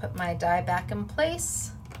 Put my die back in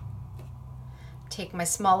place. Take my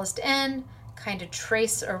smallest end, kind of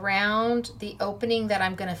trace around the opening that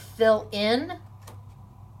I'm going to fill in.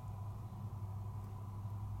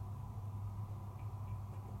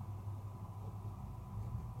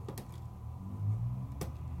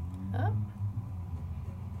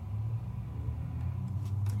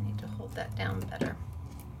 That down better.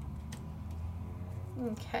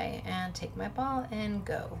 Okay, and take my ball and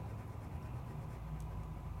go.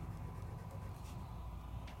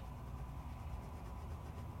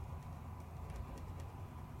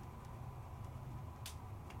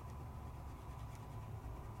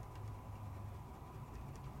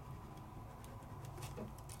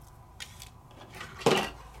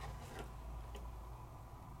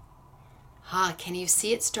 Can you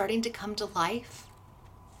see it starting to come to life?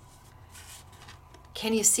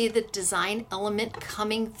 Can you see the design element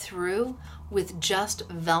coming through with just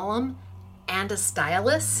vellum and a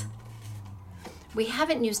stylus? We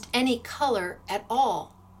haven't used any color at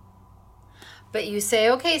all. But you say,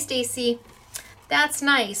 okay, Stacy, that's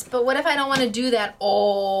nice, but what if I don't want to do that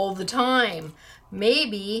all the time?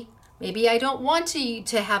 Maybe I don't want to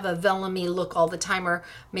have a vellum-y look all the time, or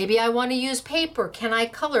maybe I want to use paper. Can I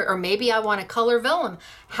color? Or maybe I want to color vellum.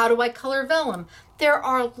 How do I color vellum? There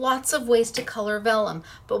are lots of ways to color vellum,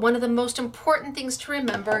 but one of the most important things to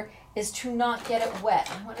remember is to not get it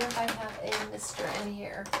wet. I wonder if I have a mister in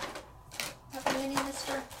here. Have a mini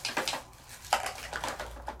mister?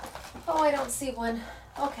 Oh, I don't see one.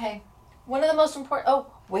 Okay. One of the most important, oh,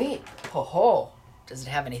 wait. Ho. Does it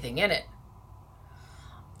have anything in it?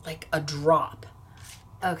 Like a drop.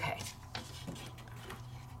 Okay.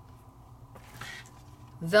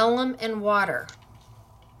 Vellum and water.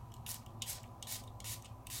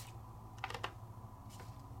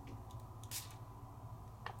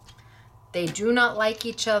 They do not like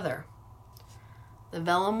each other. The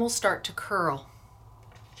vellum will start to curl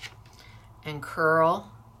and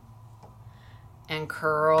curl and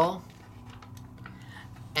curl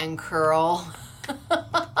and curl.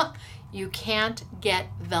 You can't get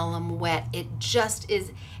vellum wet. It just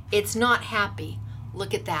is, it's not happy.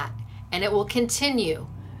 Look at that. And it will continue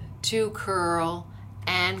to curl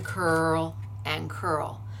and curl and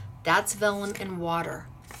curl. That's vellum in water.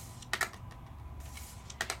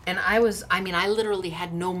 And I literally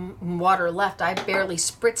had no water left. I barely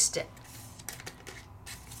spritzed it.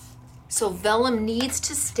 So vellum needs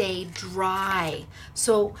to stay dry.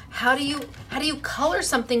 So how do you color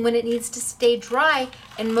something when it needs to stay dry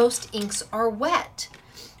and most inks are wet?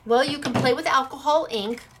 Well, you can play with alcohol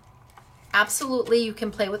ink. Absolutely, you can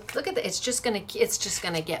play with, look at that, it's just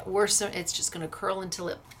gonna get worse. It's just gonna curl until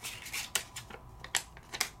it,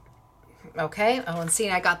 okay. Oh, and see,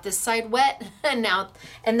 I got this side wet and now,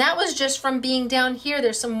 and that was just from being down here.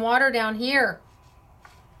 There's some water down here.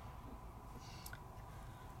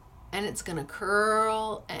 And it's gonna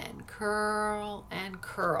curl and curl and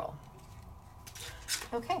curl.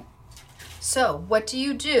 Okay, so what do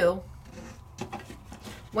you do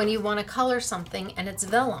when you wanna color something and it's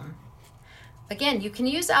vellum? Again, you can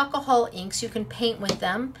use alcohol inks, you can paint with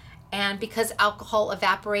them, and because alcohol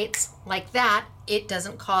evaporates like that, it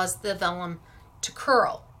doesn't cause the vellum to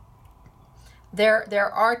curl. There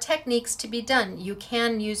are techniques to be done. You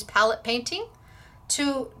can use palette painting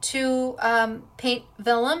to paint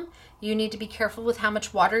vellum. You need to be careful with how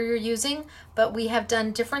much water you're using, but we have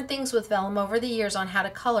done different things with vellum over the years on how to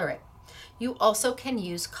color it. You also can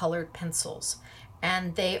use colored pencils,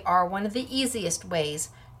 and they are one of the easiest ways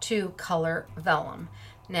to color vellum.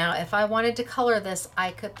 Now, if I wanted to color this, I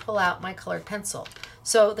could pull out my colored pencil.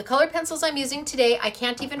 So the colored pencils I'm using today, I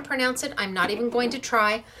can't even pronounce it. I'm not even going to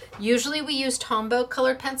try. Usually we use Tombow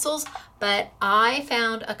colored pencils, but I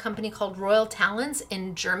found a company called Royal Talons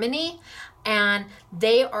in Germany, and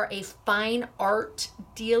they are a fine art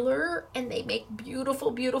dealer and they make beautiful,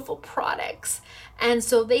 beautiful products. And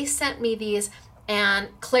so they sent me these, and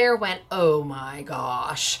Claire went, oh my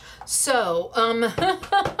gosh. So,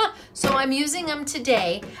 so I'm using them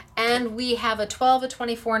today, and we have a 12, a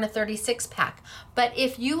 24, and a 36 pack. But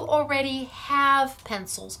if you already have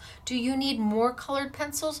pencils, do you need more colored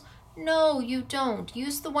pencils? No, you don't.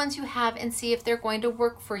 Use the ones you have and see if they're going to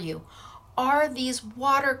work for you. Are these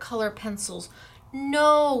watercolor pencils?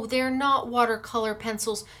 No, they're not watercolor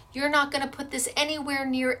pencils. You're not going to put this anywhere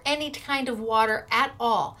near any kind of water at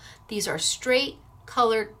all. These are straight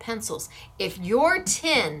colored pencils. If your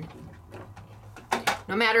tin,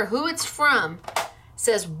 no matter who it's from,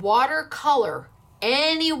 says watercolor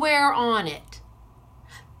anywhere on it,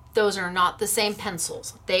 those are not the same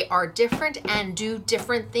pencils. They are different and do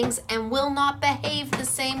different things and will not behave the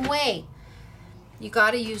same way. You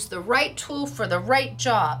got to use the right tool for the right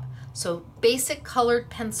job. So basic colored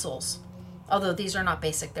pencils, although these are not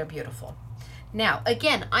basic, they're beautiful. Now,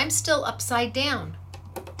 again, I'm still upside down.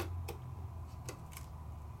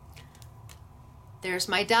 There's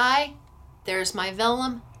my die, there's my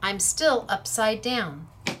vellum, I'm still upside down.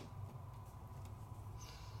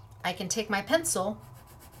 I can take my pencil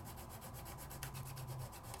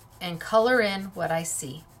and color in what I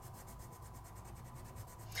see.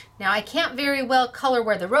 Now I can't very well color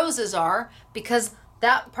where the roses are because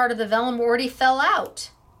that part of the vellum already fell out.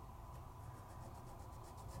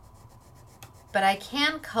 But I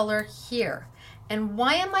can color here. And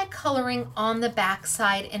why am I coloring on the back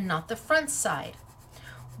side and not the front side?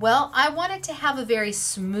 Well, I want it to have a very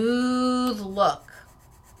smooth look.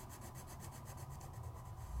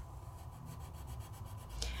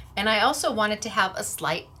 And I also want it to have a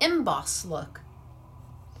slight emboss look.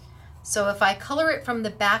 So if I color it from the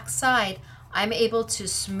back side, I'm able to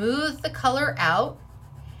smooth the color out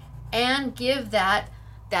and give that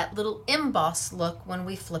little emboss look when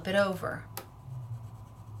we flip it over.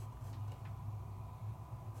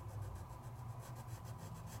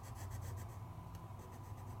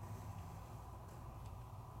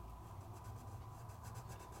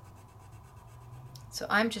 So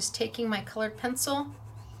I'm just taking my colored pencil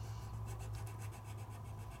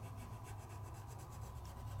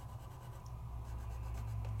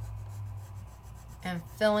and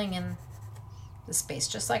filling in the space,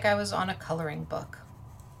 just like I was on a coloring book.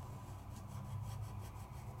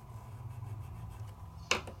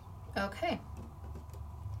 Okay.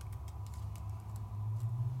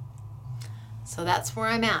 So that's where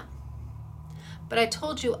I'm at. But I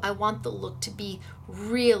told you I want the look to be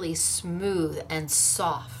really smooth and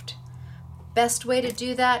soft. Best way to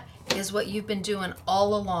do that is what you've been doing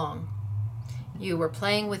all along. You were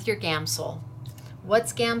playing with your Gamsol.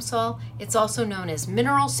 What's Gamsol? It's also known as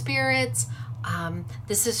mineral spirits.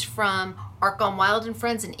 This is from Archon Wild and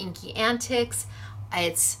Friends and Inky Antics.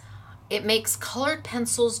 It makes colored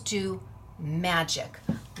pencils do magic.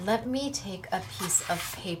 Let me take a piece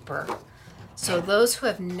of paper. So those who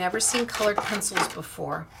have never seen colored pencils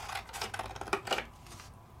before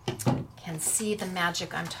can see the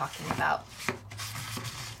magic I'm talking about.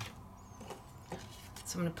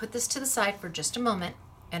 So I'm going to put this to the side for just a moment,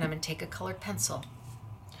 and I'm going to take a colored pencil.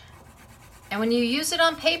 And when you use it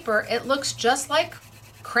on paper, it looks just like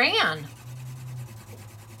crayon.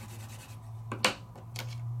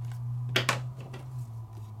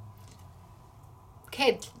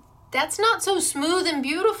 Okay, that's not so smooth and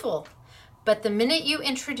beautiful. But the minute you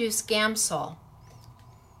introduce Gamsol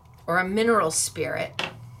or a mineral spirit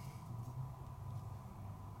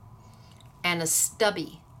and a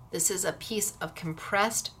stubby, this is a piece of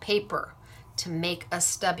compressed paper to make a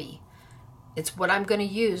stubby. It's what I'm going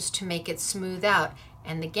to use to make it smooth out.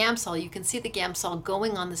 And the Gamsol, you can see the Gamsol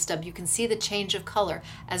going on the stub. You can see the change of color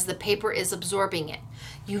as the paper is absorbing it.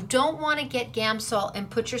 You don't want to get Gamsol and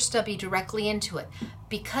put your stubby directly into it.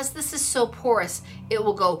 Because this is so porous, it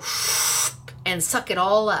will go and suck it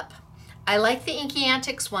all up. I like the Inky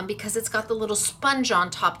Antics one because it's got the little sponge on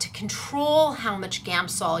top to control how much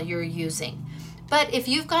Gamsol you're using. But if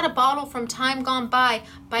you've got a bottle from time gone by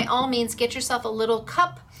all means, get yourself a little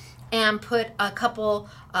cup and put a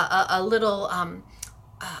little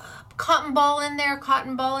cotton ball in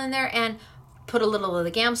there, and put a little of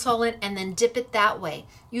the Gamsol in, and then dip it that way.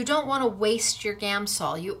 You don't want to waste your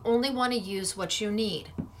Gamsol. You only want to use what you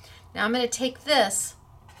need. Now I'm going to take this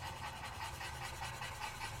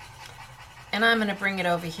and I'm going to bring it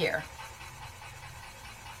over here.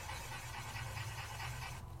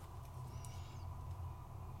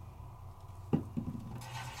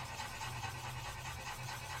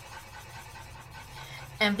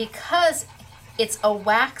 And because it's a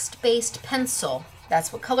wax-based pencil,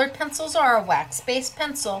 that's what colored pencils are, a wax-based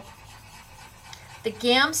pencil, the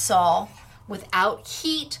Gamsol, without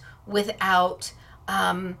heat, without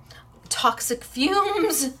toxic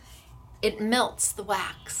fumes, it melts the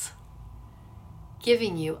wax,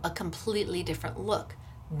 giving you a completely different look.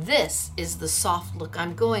 This is the soft look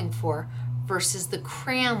I'm going for versus the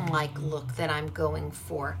crayon-like look that I'm going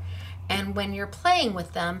for. And when you're playing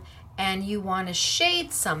with them and you want to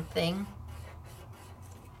shade something,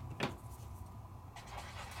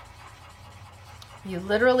 you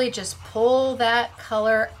literally just pull that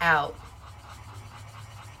color out.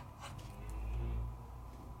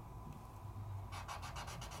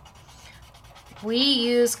 We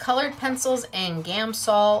use colored pencils and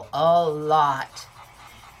Gamsol a lot.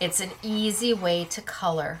 It's an easy way to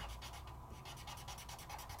color.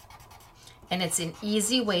 And it's an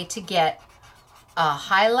easy way to get a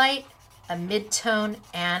highlight, a mid-tone,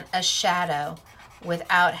 and a shadow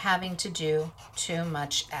without having to do too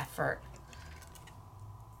much effort.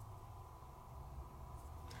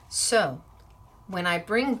 So, when I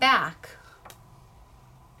bring back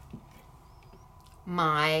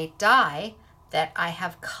my die that I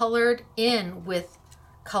have colored in with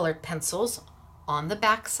colored pencils on the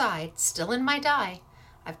back side, still in my die,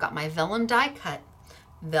 I've got my vellum die cut.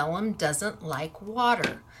 Vellum doesn't like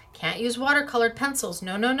water. Can't use watercolored pencils,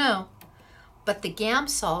 no, no, no. But the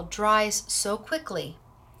Gamsol dries so quickly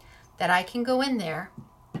that I can go in there,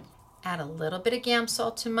 add a little bit of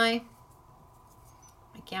Gamsol to my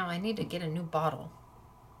gown. I need to get a new bottle.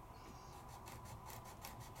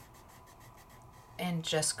 And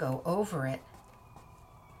just go over it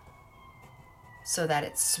so that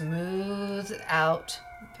it's smooth out.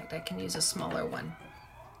 In fact, I can use a smaller one.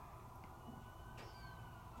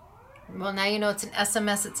 Well, now you know it's an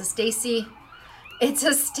SMS. It's a Stacy. It's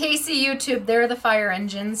a Stacy YouTube. There are the fire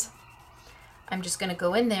engines. I'm just going to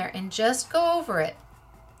go in there and just go over it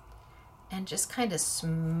and just kind of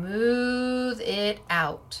smooth it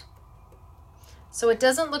out. So it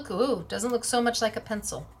doesn't look so much like a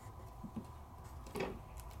pencil.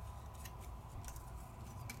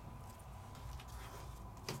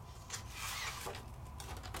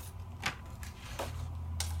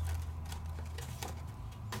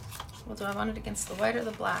 Well, do I want it against the white or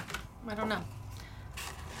the black? I don't know.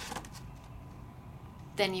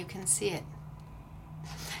 Then you can see it.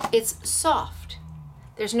 It's soft.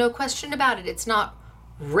 There's no question about it. It's not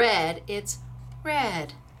red, it's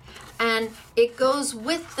red. And it goes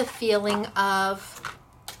with the feeling of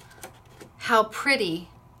how pretty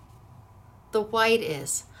the white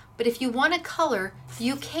is. But if you want to color,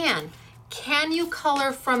 you can. Can you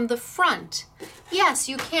color from the front? Yes,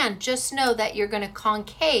 you can. Just know that you're going to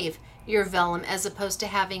concave your vellum as opposed to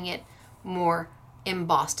having it more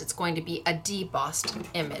embossed. It's going to be a debossed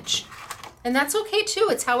image. And that's okay too.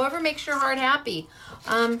 It's however makes your heart happy.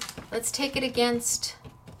 Let's take it against,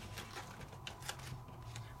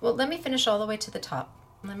 well, let me finish all the way to the top.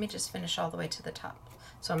 Let me just finish all the way to the top.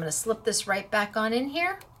 So I'm going to slip this right back on in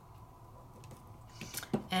here.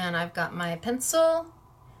 And I've got my pencil,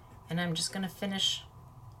 and I'm just going to finish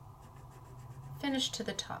to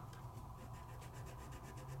the top.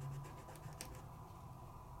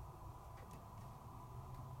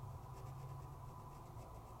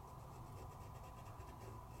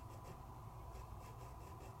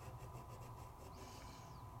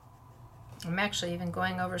 I'm actually even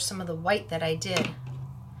going over some of the white that I did.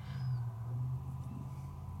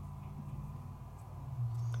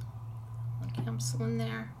 Pencil in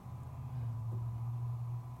there.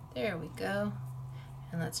 There we go.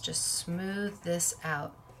 And let's just smooth this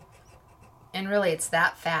out. And really, it's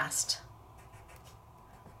that fast.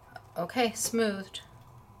 Okay, smoothed.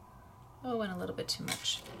 Oh, went a little bit too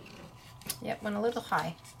much. Yep, went a little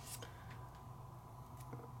high.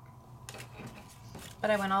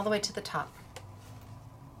 But I went all the way to the top.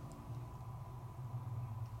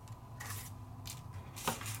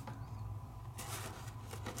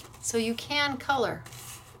 So you can color.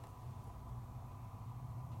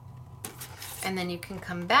 And then you can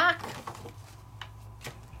come back,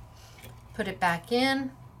 put it back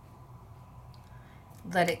in,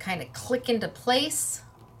 let it kind of click into place,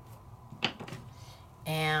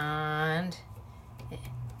 and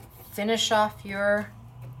finish off your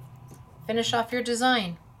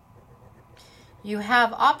design. You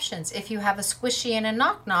have options. If you have a squishy and a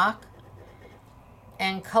knock-knock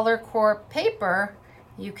and color core paper,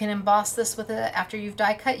 you can emboss this with after you've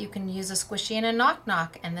die cut, you can use a squishy and a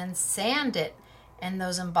knock-knock and then sand it, and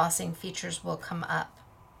those embossing features will come up.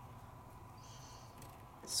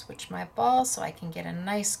 Switch my ball so I can get a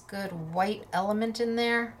nice good white element in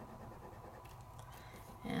there.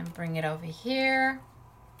 And bring it over here.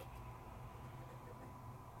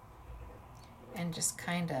 And just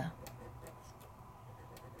kind of,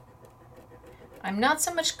 I'm not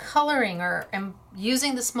so much coloring or am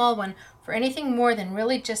using the small one for anything more than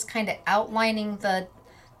really just kind of outlining the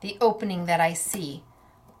opening that I see.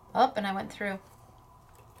 Oh, and I went through.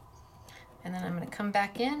 And then I'm going to come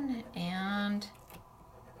back in and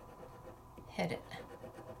hit it.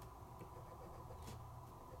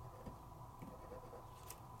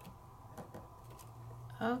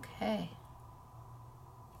 Okay.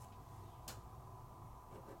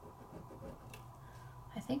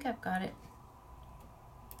 I think I've got it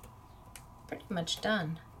pretty much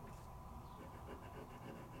done.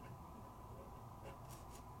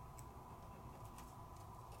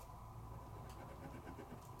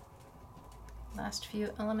 Last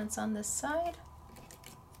few elements on this side.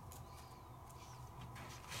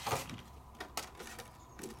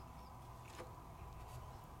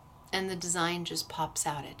 And the design just pops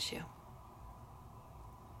out at you.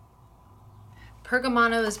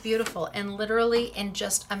 Pergamano is beautiful, and literally in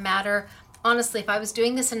just a matter, honestly, if I was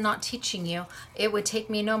doing this and not teaching you, it would take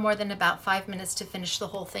me no more than about 5 minutes to finish the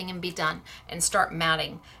whole thing and be done and start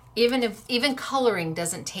matting. Even coloring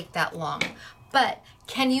doesn't take that long. But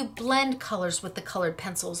can you blend colors with the colored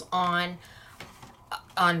pencils on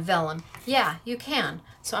vellum? Yeah, you can.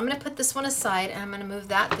 So I'm going to put this one aside, and I'm going to move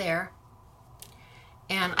that there.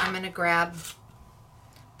 And I'm going to grab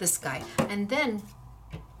this guy. And then,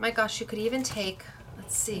 my gosh, you could even take,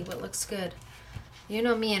 let's see what looks good. You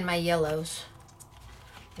know me and my yellows.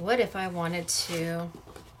 What if I wanted to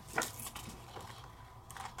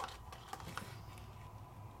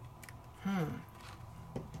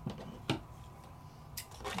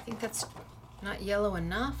I think that's not yellow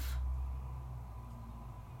enough.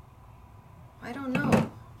 I don't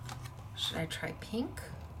know. Should I try pink?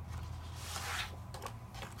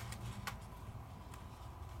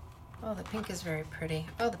 Oh, the pink is very pretty.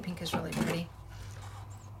 Oh, the pink is really pretty.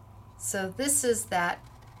 So this is that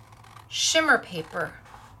shimmer paper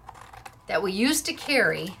that we used to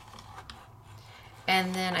carry.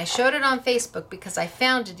 And then I showed it on Facebook because I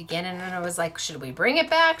found it again. And then I was like, should we bring it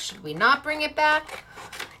back? Should we not bring it back?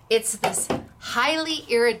 It's this highly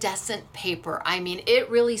iridescent paper. I mean, it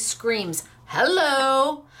really screams,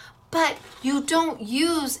 hello. But you don't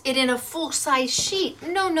use it in a full-size sheet.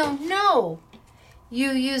 No, no, no.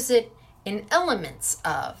 You use it in elements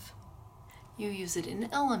of. You use it in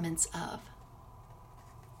elements of.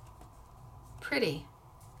 pretty.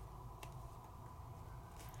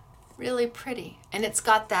 Really pretty. And it's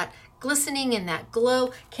got that glistening and that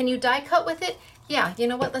glow. Can you die cut with it? Yeah, you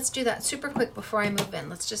know what? Let's do that super quick before I move in.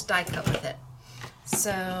 Let's just die cut with it.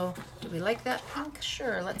 So, do we like that pink?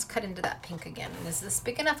 Sure, let's cut into that pink again. And is this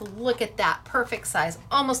big enough? Look at that, perfect size,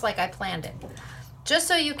 almost like I planned it. Just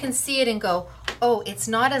so you can see it and go, oh, it's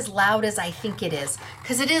not as loud as I think it is.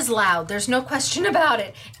 Because it is loud, there's no question about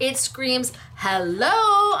it. It screams,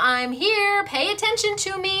 hello, I'm here, pay attention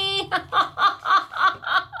to me.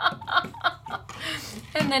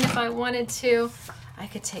 And then if I wanted to, I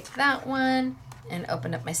could take that one and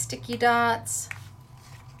open up my sticky dots.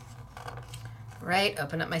 Right,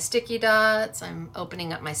 open up my sticky dots. I'm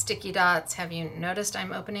opening up my sticky dots. Have you noticed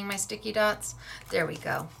I'm opening my sticky dots? There we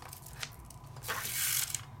go.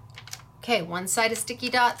 Okay, one side is sticky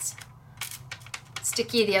dots.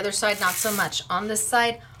 Sticky, the other side not so much. On this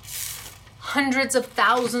side, hundreds of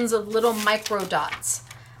thousands of little micro dots.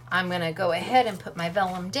 I'm gonna go ahead and put my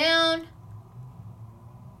vellum down.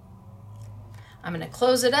 I'm gonna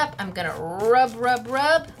close it up. I'm gonna rub, rub,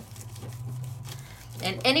 rub.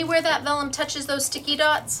 And anywhere that vellum touches those sticky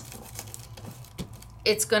dots,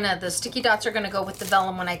 the sticky dots are gonna go with the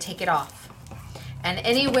vellum when I take it off. And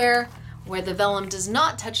anywhere where the vellum does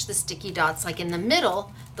not touch the sticky dots, like in the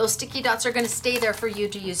middle, those sticky dots are gonna stay there for you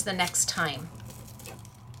to use the next time.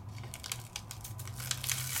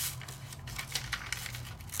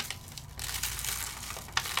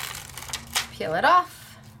 Peel it off.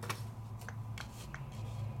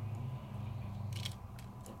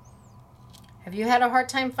 Have you had a hard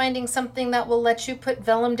time finding something that will let you put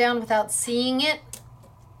vellum down without seeing it?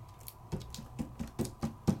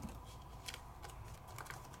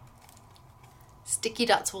 Sticky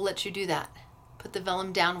dots will let you do that. Put the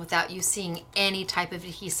vellum down without you seeing any type of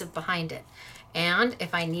adhesive behind it. And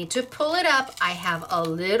if I need to pull it up, I have a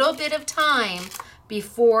little bit of time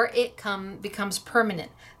before it becomes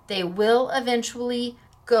permanent. They will eventually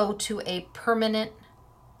go to a permanent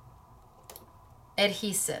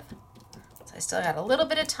adhesive. I still got a little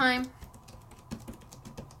bit of time.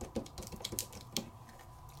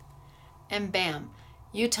 And bam,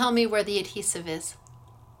 you tell me where the adhesive is,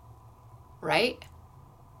 right?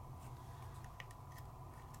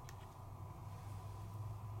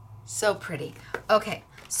 So pretty. Okay,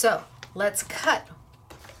 so let's cut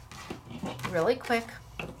really quick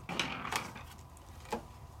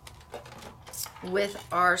with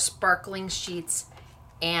our sparkling sheets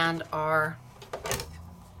and our,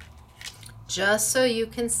 just so you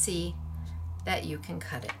can see that you can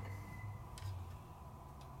cut it.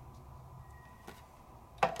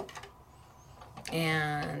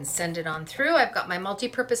 And send it on through. I've got my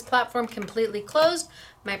multi-purpose platform completely closed,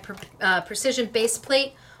 my precision base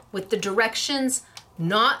plate with the directions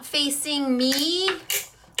not facing me.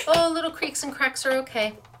 Oh, little creaks and cracks are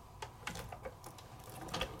okay.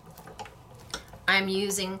 I'm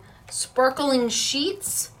using sparkling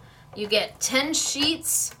sheets. You get 10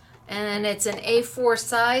 sheets and it's an A4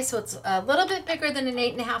 size, so it's a little bit bigger than an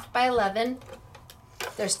 8.5 by 11.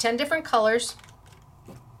 There's 10 different colors.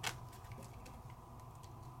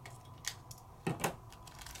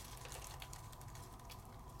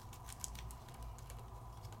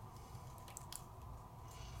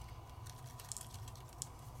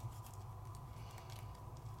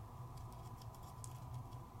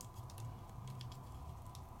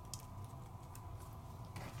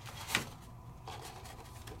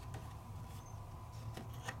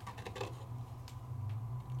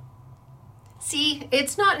 See,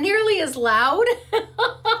 it's not nearly as loud.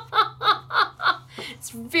 It's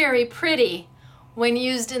very pretty when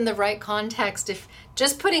used in the right context. If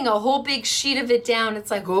just putting a whole big sheet of it down, it's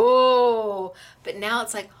like, oh, but now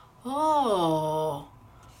it's like, oh,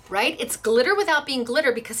 right? It's glitter without being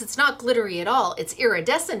glitter because it's not glittery at all. It's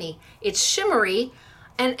iridescent-y, it's shimmery.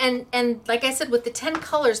 And like I said, with the 10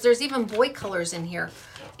 colors, there's even boy colors in here,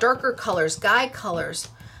 darker colors, guy colors.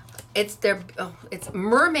 It's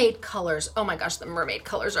mermaid colors. Oh my gosh, the mermaid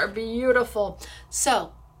colors are beautiful.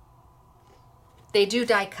 So they do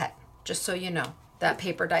die cut, just so you know. That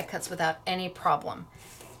paper die cuts without any problem.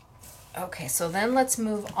 Okay, so then let's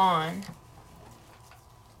move on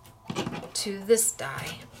to this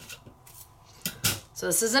die. So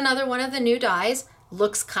this is another one of the new dies.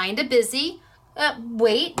 Looks kind of busy.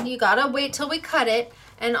 Wait, you gotta wait till we cut it.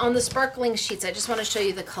 And on the sparkling sheets, I just want to show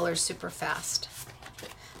you the colors super fast.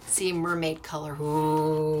 See, mermaid color.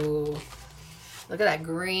 Ooh, look at that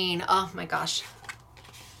green. Oh my gosh.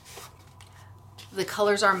 The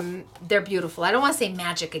colors they're beautiful. I don't want to say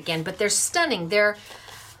magic again, but they're stunning.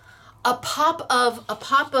 a pop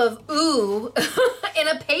of ooh in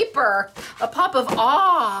a paper, a pop of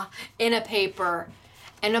ah in a paper.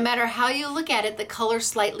 And no matter how you look at it, the color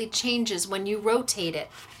slightly changes when you rotate it.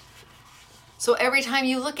 So every time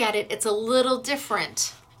you look at it, it's a little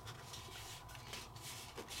different.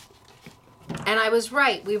 And I was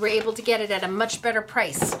right. We were able to get it at a much better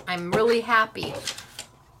price. I'm really happy.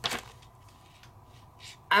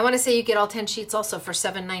 I want to say you get all 10 sheets also for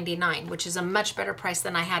 $7.99, which is a much better price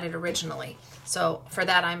than I had it originally. So for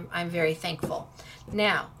that, I'm very thankful.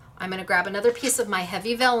 Now, I'm going to grab another piece of my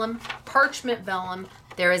heavy vellum, parchment vellum.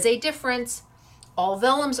 There is a difference. All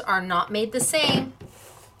vellums are not made the same.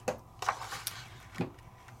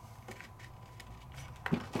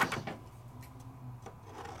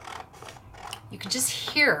 You can just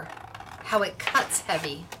hear how it cuts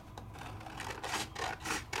heavy.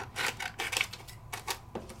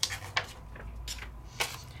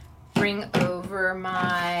 Bring over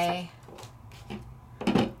my,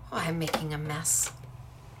 oh, I'm making a mess.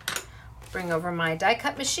 Bring over my die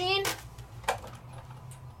cut machine.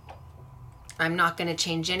 I'm not going to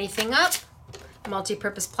change anything up.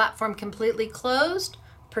 Multi-purpose platform completely closed.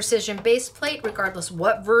 Precision base plate, regardless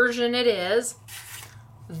what version it is.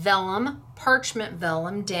 Vellum, parchment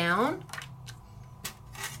vellum down.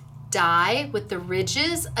 Die with the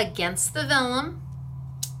ridges against the vellum.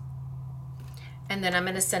 And then I'm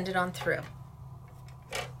going to send it on through.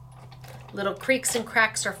 Little creaks and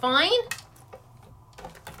cracks are fine.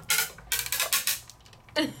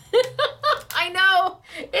 I know,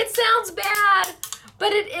 it sounds bad,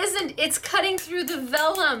 but it isn't. It's cutting through the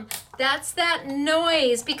vellum. That's that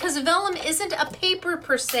noise, because vellum isn't a paper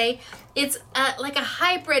per se. It's like a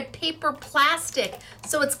hybrid paper plastic.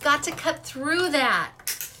 So it's got to cut through that.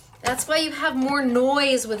 That's why you have more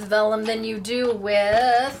noise with vellum than you do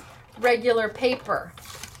with regular paper.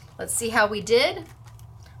 Let's see how we did.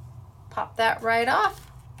 Pop that right off.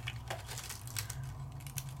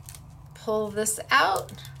 Pull this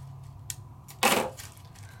out.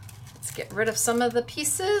 Let's get rid of some of the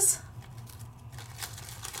pieces.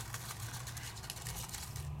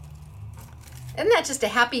 Isn't that just a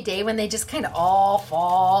happy day when they just kind of all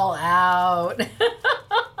fall out?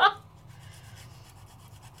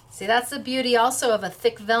 See, that's the beauty also of a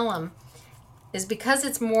thick vellum, is because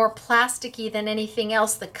it's more plasticky than anything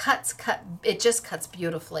else, it just cuts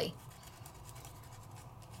beautifully.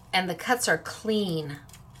 And the cuts are clean.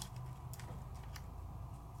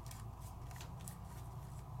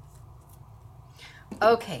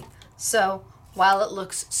 Okay, so while it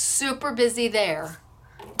looks super busy there,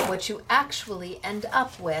 what you actually end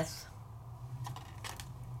up with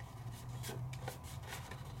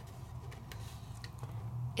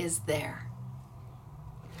is there.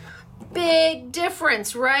 Big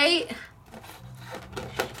difference, right?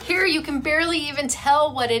 Here you can barely even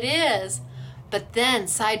tell what it is, but then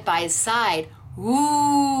side by side,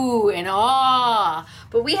 ooh and ah.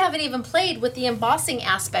 But we haven't even played with the embossing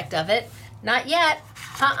aspect of it. Not yet.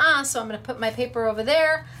 So I'm going to put my paper over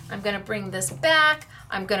there. I'm going to bring this back.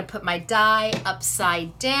 I'm going to put my die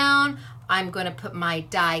upside down. I'm going to put my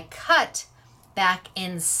die cut back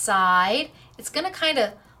inside. It's going to kind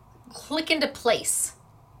of click into place.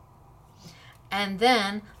 And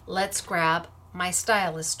then let's grab my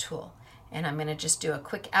stylus tool. And I'm going to just do a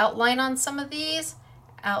quick outline on some of these.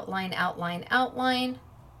 Outline, outline, outline.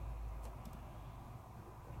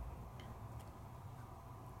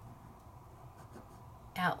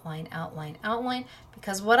 Outline, outline, outline,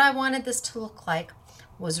 because what I wanted this to look like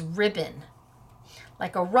was ribbon,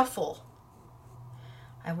 like a ruffle.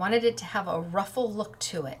 I wanted it to have a ruffle look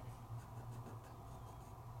to it.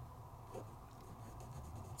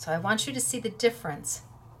 So I want you to see the difference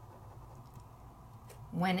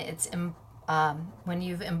when it's when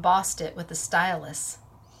you've embossed it with the stylus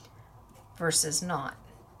versus not.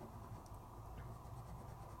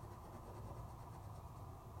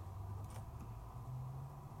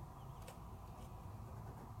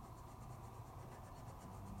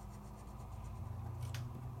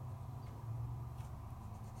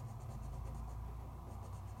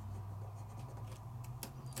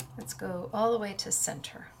 Let's go all the way to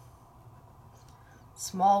center.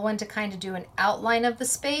 Small one to kind of do an outline of the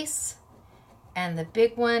space, and the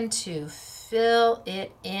big one to fill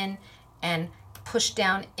it in and push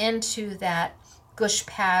down into that gush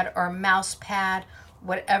pad or mouse pad,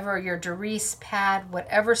 whatever your Derice pad,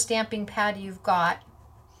 whatever stamping pad you've got.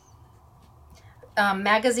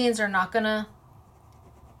 Magazines are not gonna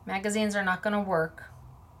work.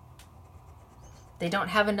 They don't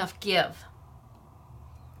have enough give.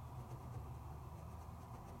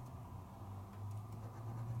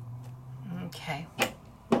 Okay.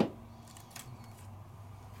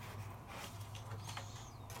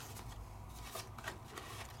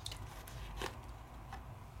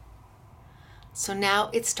 So now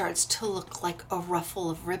it starts to look like a ruffle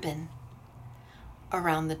of ribbon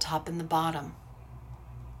around the top and the bottom.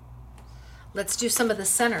 Let's do some of the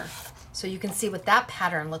center so you can see what that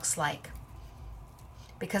pattern looks like.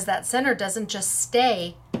 Because that center doesn't just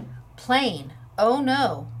stay plain. Oh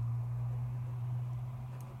no.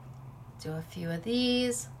 Do a few of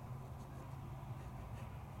these.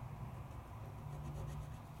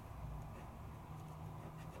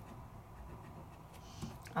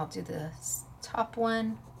 I'll do the top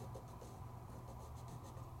one.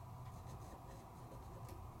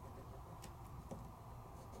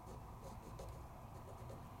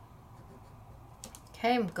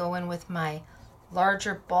 Okay, I'm going with my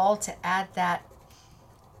larger ball to add that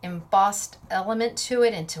embossed element to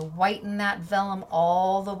it and to whiten that vellum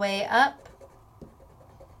all the way up.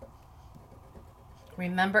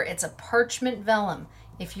 Remember, it's a parchment vellum.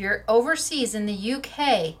 If you're overseas in the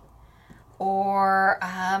UK or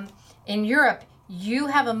in Europe, you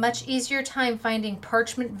have a much easier time finding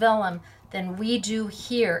parchment vellum than we do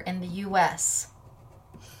here in the US.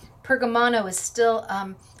 Pergamano is still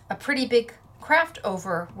a pretty big craft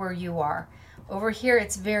over where you are. Over here,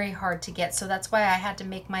 it's very hard to get, so that's why I had to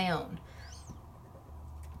make my own.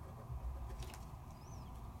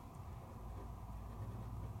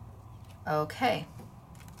 Okay.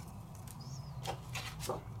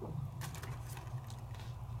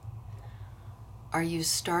 Are you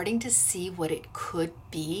starting to see what it could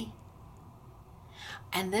be?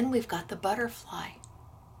 And then we've got the butterfly.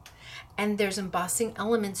 And there's embossing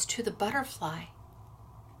elements to the butterfly.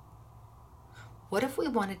 What if we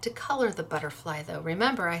wanted to color the butterfly though?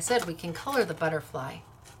 Remember, I said we can color the butterfly.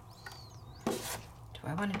 Do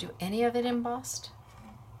I want to do any of it embossed?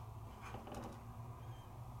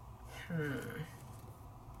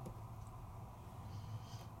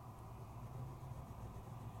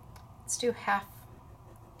 Let's do half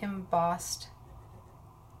embossed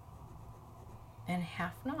and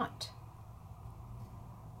half not.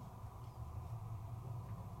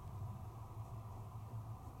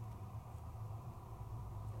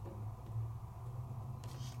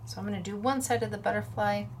 So I'm going to do one side of the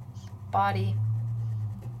butterfly body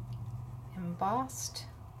embossed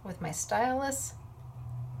with my stylus,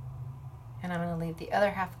 and I'm going to leave the other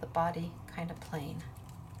half of the body kind of plain.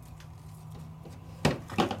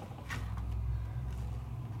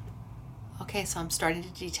 Okay, so I'm starting to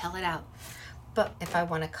detail it out. But if I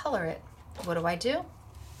want to color it, what do?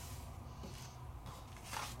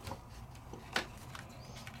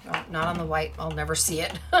 Oh, not on the white. I'll never see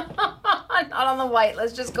it. Not on the white.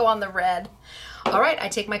 Let's just go on the red. All right, I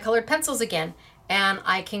take my colored pencils again, and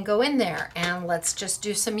I can go in there, and let's just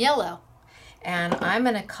do some yellow. And I'm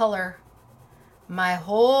going to color my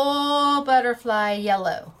whole butterfly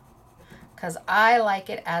yellow because I like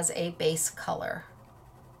it as a base color.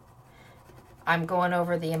 I'm going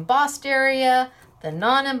over the embossed area, the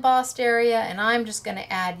non-embossed area, and I'm just going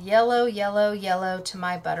to add yellow, yellow, yellow to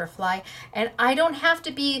my butterfly. And I don't have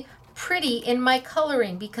to be pretty in my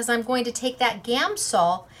coloring because I'm going to take that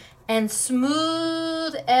Gamsol and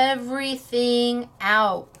smooth everything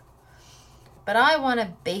out. But I want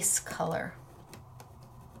a base color.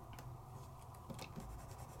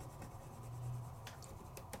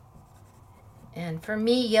 And for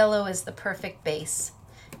me, yellow is the perfect base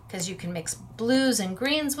because you can mix blues and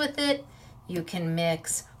greens with it. You can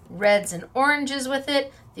mix reds and oranges with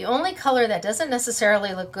it. The only color that doesn't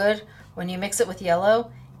necessarily look good when you mix it with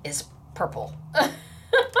yellow is purple.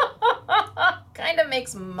 Kind of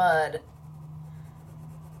makes mud.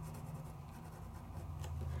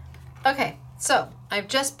 Okay, so I've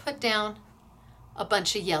just put down a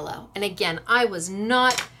bunch of yellow. And again, I was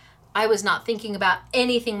not thinking about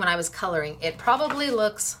anything when I was coloring. It probably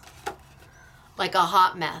looks like a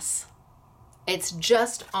hot mess. It's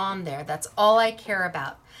just on there. That's all I care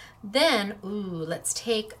about. Then, let's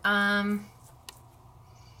take a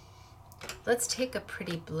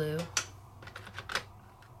pretty blue.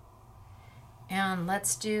 And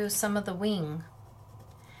let's do some of the wing.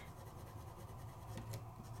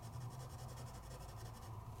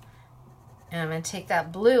 And I'm going to take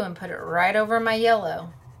that blue and put it right over my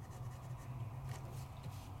yellow.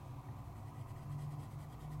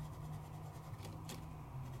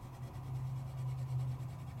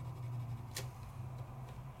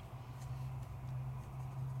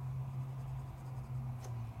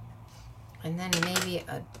 And then maybe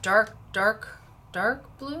a dark blue. Dark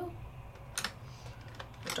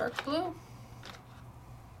blue.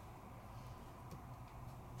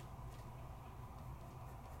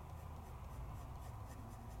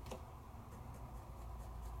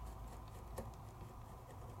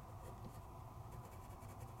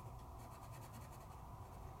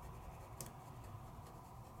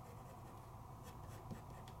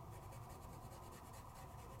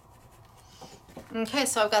 Okay,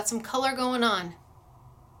 so I've got some color going on.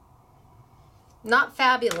 Not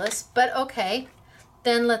fabulous, but okay.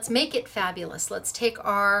 Then let's make it fabulous. Let's take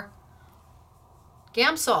our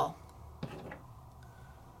Gamsol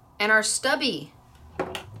and our stubby.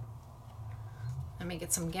 Let me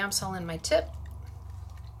get some Gamsol in my tip.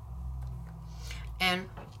 And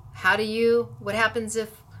what happens if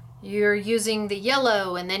you're using the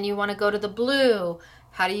yellow and then you want to go to the blue?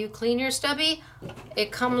 How do you clean your stubby?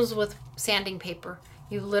 It comes with sanding paper.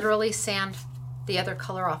 You literally sand the other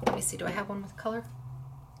color off. Let me see, do I have one with color?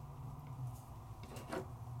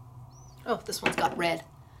 Oh, this one's got red.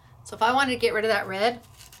 So if I wanted to get rid of that red,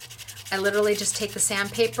 I literally just take the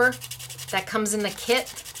sandpaper that comes in the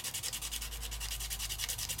kit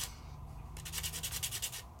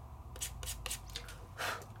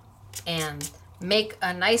and make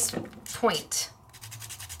a nice point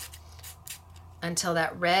until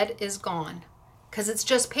that red is gone, because it's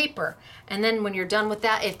just paper. And then when you're done with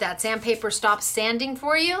that, if that sandpaper stops sanding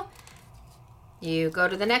for you, you go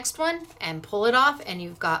to the next one and pull it off, and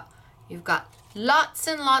you've got lots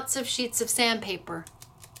and lots of sheets of sandpaper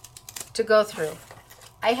to go through.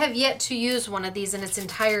 I have yet to use one of these in its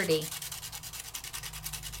entirety.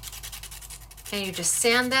 And you just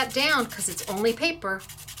sand that down because it's only paper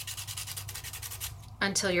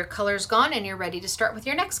until your color's gone and you're ready to start with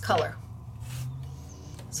your next color.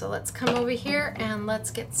 So let's come over here and let's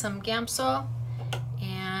get some Gamsol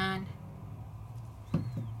and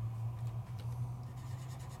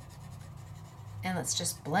let's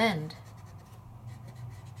just blend.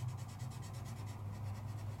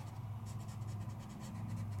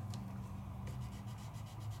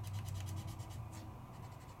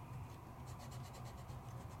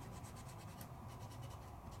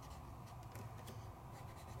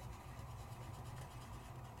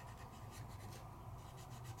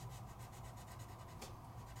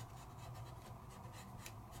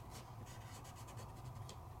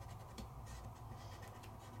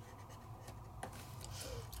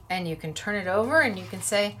 And you can turn it over and you can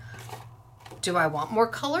say, do I want more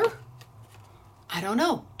color? I don't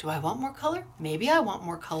know. Do I want more color? Maybe I want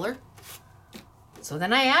more color. So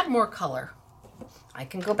then I add more color. I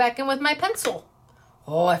can go back in with my pencil.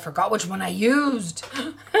 Oh, I forgot which one I used.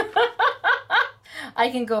 I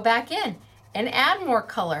can go back in and add more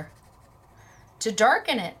color to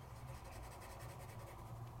darken it.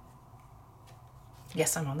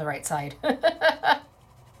 Yes, I'm on the right side.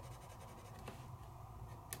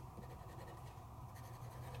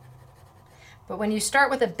 But when you start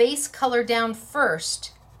with a base color down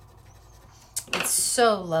first, it's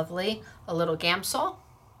so lovely. A little Gamsol.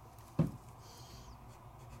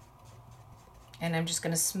 And I'm just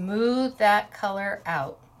going to smooth that color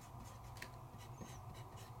out.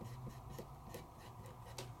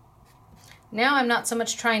 Now I'm not so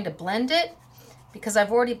much trying to blend it because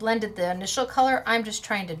I've already blended the initial color. I'm just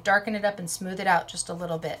trying to darken it up and smooth it out just a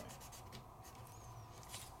little bit.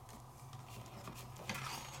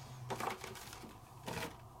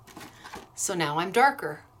 So now I'm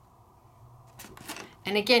darker.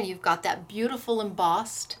 And again, you've got that beautiful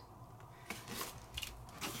embossed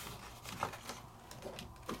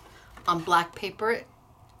on black paper.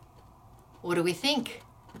 What do we think?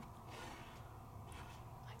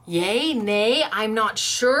 Yay, nay, I'm not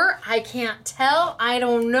sure. I can't tell. I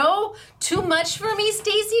don't know. Too much for me,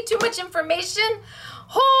 Stacy? Too much information?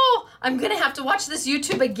 Oh, I'm gonna have to watch this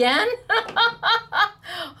YouTube again.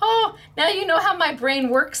 Oh, now you know how my brain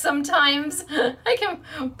works sometimes. I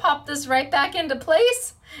can pop this right back into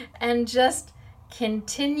place and just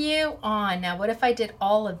continue on. Now, what if I did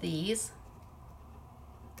all of these?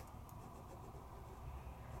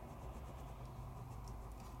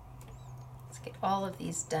 Let's get all of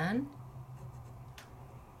these done.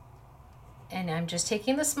 And I'm just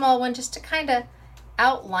taking the small one just to kind of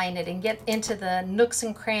outline it and get into the nooks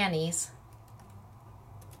and crannies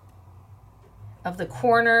of the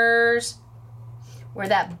corners where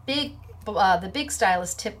that the big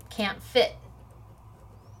stylus tip can't fit.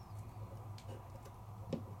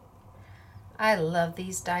 I love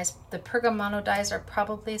these dies. The Pergamano dies are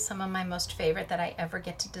probably some of my most favorite that I ever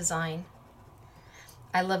get to design.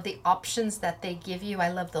 I love the options that they give you. I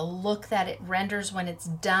love the look that it renders when it's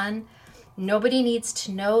done. Nobody needs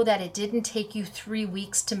to know that it didn't take you 3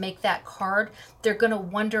 weeks to make that card. They're going to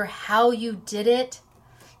wonder how you did it.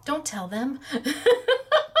 Don't tell them.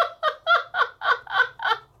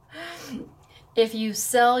 If you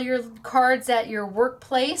sell your cards at your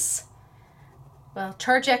workplace, well,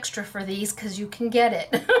 charge extra for these because you can get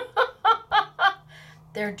it.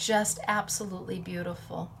 They're just absolutely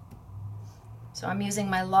beautiful. So I'm using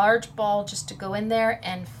my large ball just to go in there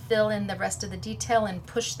and fill in the rest of the detail and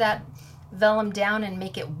push that vellum down and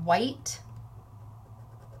make it white.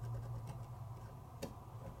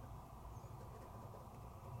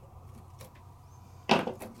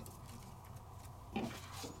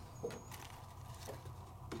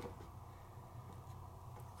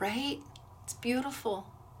 Right? It's beautiful.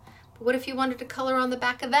 But what if you wanted to color on the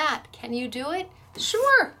back of that? Can you do it?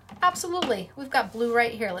 Sure, absolutely. We've got blue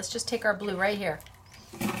right here. Let's just take our blue right here.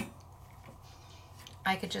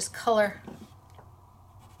 I could just color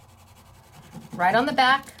right on the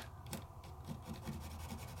back.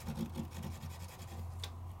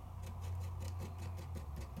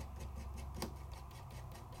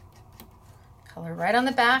 Color right on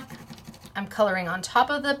the back. I'm coloring on top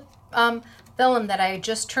of the vellum that I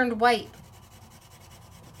just turned white.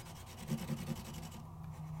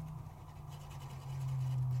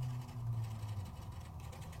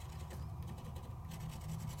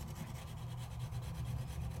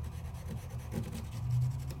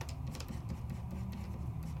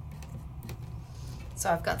 So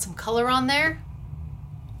I've got some color on there.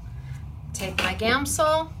 Take my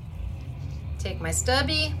Gamsol, take my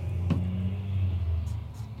stubby,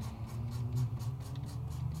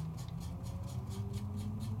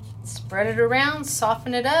 spread it around,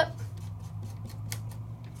 soften it up.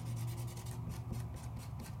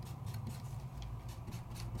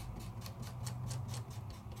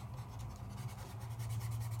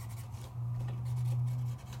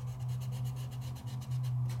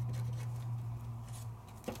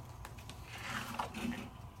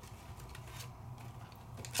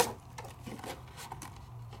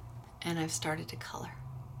 And I've started to color.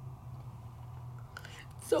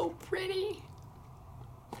 So pretty.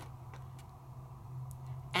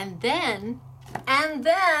 And then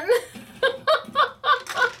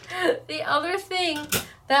the other thing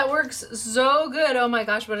that works so good, oh my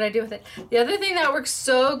gosh, what did I do with it? The other thing that works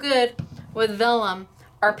so good with vellum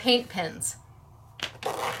are paint pins.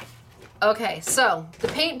 Okay, so the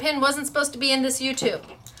paint pin wasn't supposed to be in this YouTube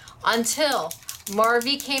until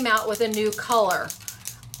Marvy came out with a new color.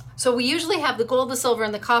 So we usually have the gold, the silver,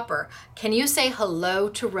 and the copper. Can you say hello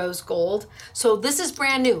to rose gold? So this is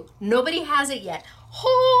brand new. Nobody has it yet.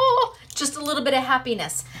 Oh, just a little bit of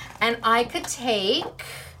happiness. And I could take,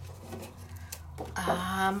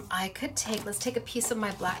 let's take a piece of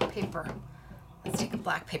my black paper. Let's take a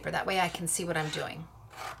black paper. That way I can see what I'm doing.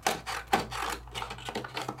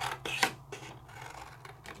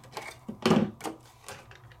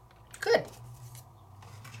 Good.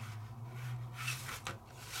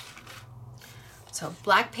 So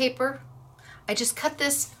black paper, I just cut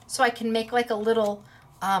this so I can make like a little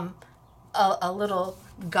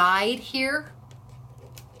guide here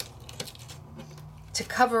to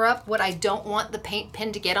cover up what I don't want the paint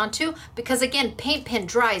pen to get onto, because again, paint pen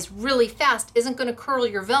dries really fast, isn't going to curl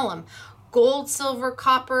your vellum. Gold, silver,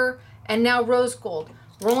 copper, and now rose gold.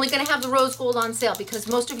 We're only going to have the rose gold on sale because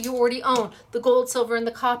most of you already own the gold, silver, and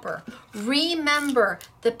the copper. Remember,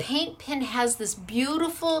 the paint pen has this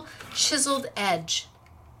beautiful chiseled edge.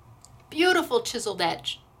 Beautiful chiseled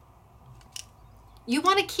edge. You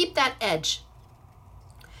want to keep that edge.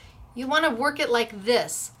 You want to work it like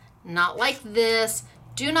this, not like this.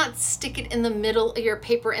 Do not stick it in the middle of your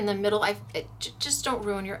paper in the middle. Just don't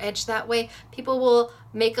ruin your edge that way. People will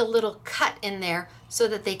make a little cut in there so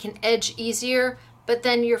that they can edge easier, but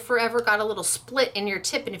then you're forever got a little split in your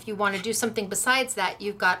tip, and if you want to do something besides that,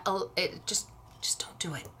 you've got just don't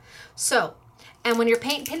do it. So, and when your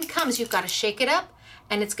paint pen comes, you've got to shake it up,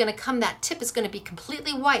 and it's going to come, that tip is going to be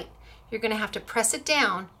completely white. You're going to have to press it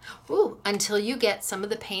down until you get some of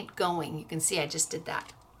the paint going. You can see I just did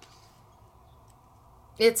that.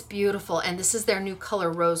 It's beautiful, and this is their new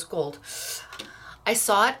color, rose gold. I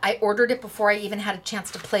saw it. I ordered it before I even had a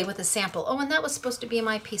chance to play with a sample. Oh, and that was supposed to be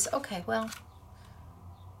my piece. Okay, well,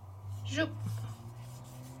 just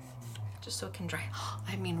so it can dry.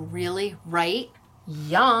 I mean, really, right?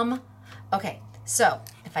 Yum. Okay, so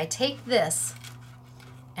if I take this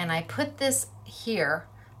and I put this here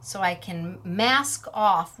so I can mask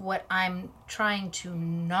off what I'm trying to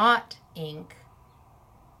not ink,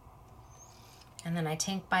 and then I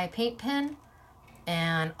take my paint pen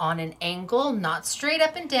and on an angle, not straight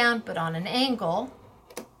up and down, but on an angle.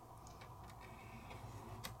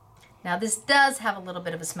 Now this does have a little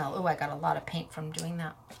bit of a smell. Oh, I got a lot of paint from doing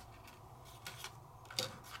that.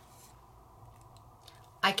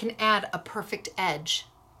 I can add a perfect edge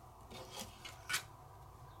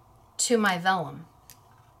to my vellum.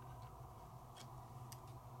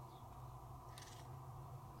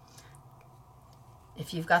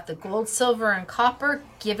 If you've got the gold, silver, and copper,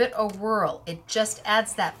 give it a whirl. It just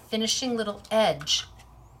adds that finishing little edge.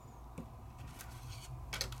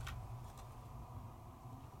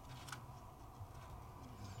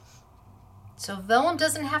 So vellum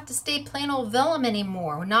doesn't have to stay plain old vellum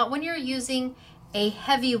anymore. Not when you're using a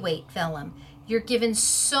heavyweight vellum. You're given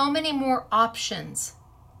so many more options.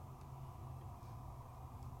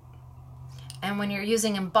 And when you're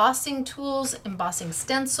using embossing tools, embossing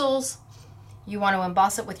stencils, you want to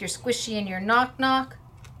emboss it with your squishy and your knock knock.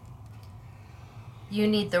 You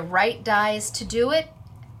need the right dies to do it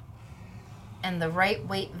and the right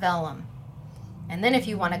weight vellum. And then if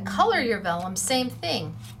you want to color your vellum, same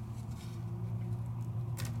thing.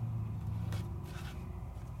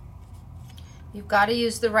 You've got to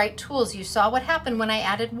use the right tools. You saw what happened when I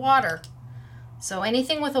added water. So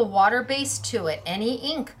anything with a water base to it, any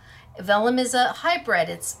ink. Vellum is a hybrid.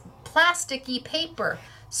 It's plasticky paper.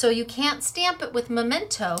 So you can't stamp it with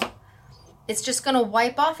Memento. It's just going to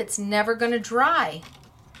wipe off. It's never going to dry.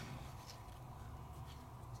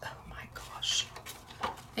 Oh my gosh.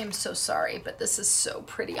 I'm so sorry, but this is so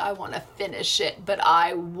pretty. I want to finish it, but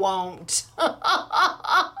I won't.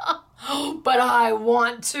 But I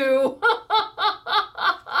want to.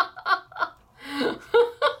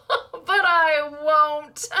 But I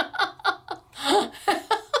won't.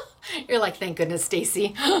 You're like, thank goodness,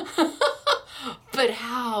 Stacy. But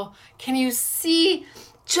how can you see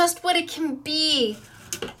just what it can be?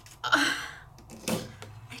 I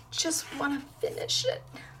just want to finish it,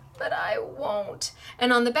 but I won't.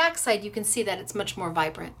 And on the back side, you can see that it's much more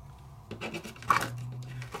vibrant.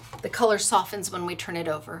 The color softens when we turn it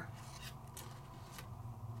over.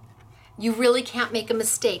 You really can't make a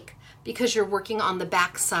mistake because you're working on the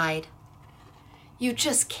back side. You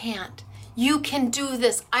just can't. You can do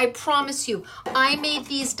this. I promise you. I made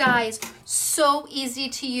these dies so easy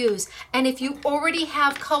to use. And if you already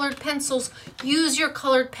have colored pencils, use your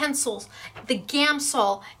colored pencils. The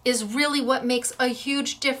Gamsol is really what makes a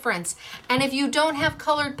huge difference. And if you don't have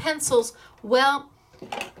colored pencils, well,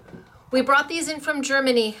 we brought these in from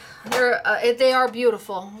Germany. They are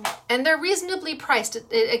beautiful. And they're reasonably priced.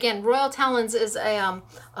 Again, Royal Talons is a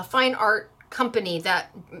fine art company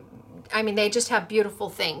that, I mean, they just have beautiful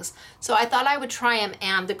things. So I thought I would try them,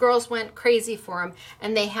 and the girls went crazy for them.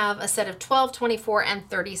 And they have a set of 12, 24, and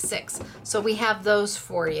 36. So we have those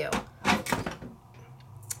for you.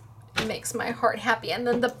 It makes my heart happy. And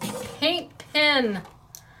then the paint pen.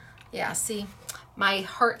 Yeah, see, my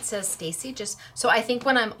heart says Stacy. So I think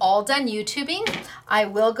when I'm all done YouTubing, I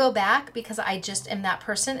will go back because I just am that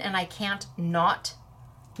person and I can't not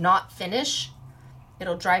finish.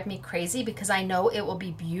 It'll drive me crazy because I know it will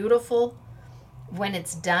be beautiful when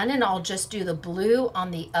it's done, and I'll just do the blue on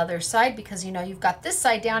the other side because, you know, you've got this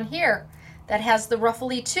side down here that has the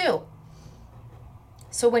ruffly too.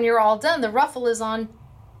 So when you're all done, the ruffle is on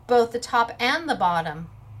both the top and the bottom.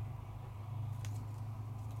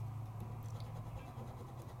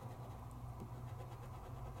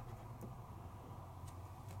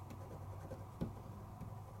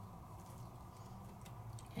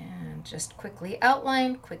 Just quickly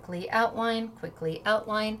outline, quickly outline, quickly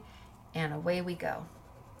outline, and away we go.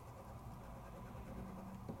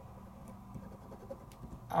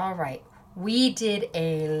 All right, we did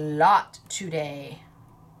a lot today.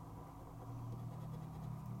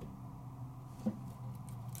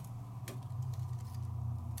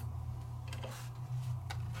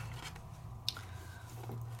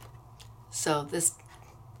 So this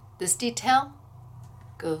detail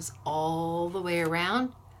goes all the way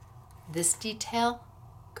around. This detail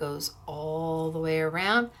goes all the way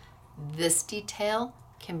around. This detail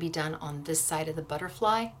can be done on this side of the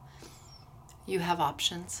butterfly. You have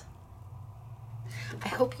options. I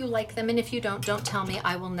hope you like them, and if you don't tell me.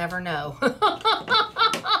 I will never know.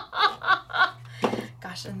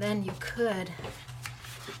 Gosh, and then you could.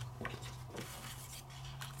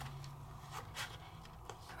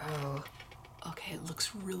 Oh, okay, it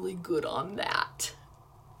looks really good on that.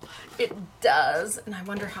 It does, and I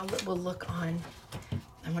wonder how it will look on.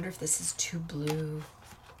 I wonder if this is too blue.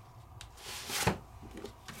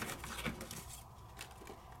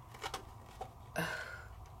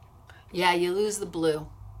 Yeah, you lose the blue.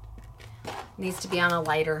 Needs to be on a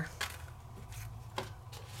lighter.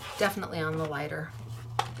 Definitely on the lighter.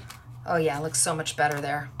 Oh yeah, it looks so much better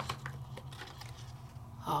there.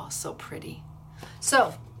 Oh, so pretty.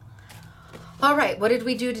 So, all right, what did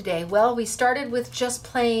we do today? Well, we started with just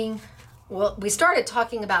playing, well, we started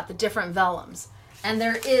talking about the different vellums, and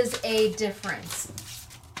there is a difference.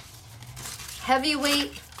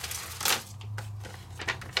 Heavyweight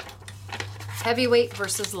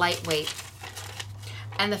versus lightweight.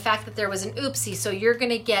 And the fact that there was an oopsie, so you're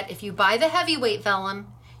gonna get, if you buy the heavyweight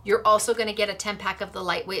vellum, you're also gonna get a 10-pack of the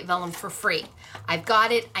lightweight vellum for free. I've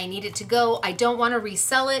got it, I need it to go, I don't wanna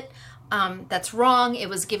resell it. That's wrong. It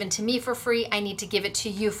was given to me for free. I need to give it to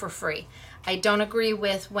you for free. I don't agree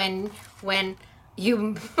with when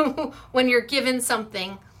you when you're given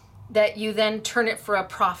something that you then turn it for a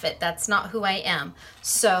profit. That's not who I am.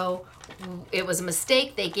 So it was a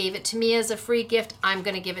mistake. They gave it to me as a free gift. I'm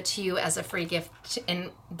going to give it to you as a free gift,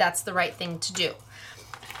 and that's the right thing to do.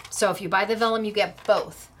 So if you buy the vellum, you get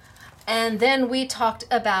both. And then we talked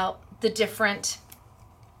about the different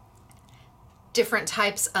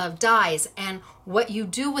types of dies and what you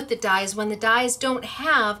do with the dies when the dies don't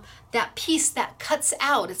have that piece that cuts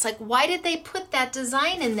out. It's like, why did they put that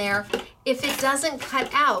design in there if it doesn't cut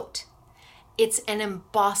out? It's an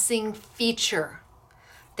embossing feature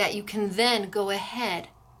that you can then go ahead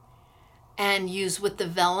and use with the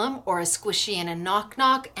vellum or a squishy and a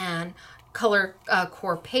knock-knock and color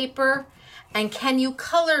core paper. And can you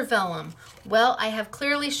color vellum? Well, I have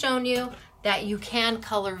clearly shown you that you can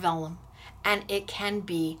color vellum, and it can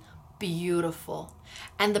be beautiful.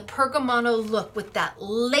 And the Pergamano look with that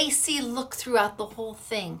lacy look throughout the whole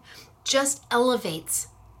thing just elevates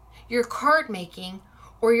your card making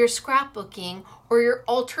or your scrapbooking or your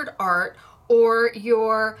altered art or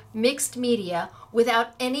your mixed media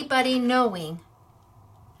without anybody knowing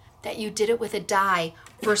that you did it with a die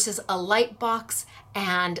versus a light box,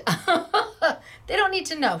 and they don't need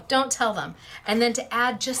to know. Don't tell them. And then to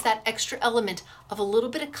add just that extra element of a little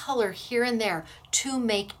bit of color here and there to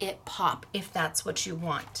make it pop, if that's what you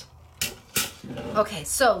want. Okay,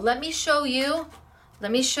 so let me show you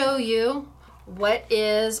what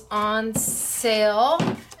is on sale,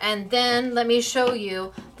 and then let me show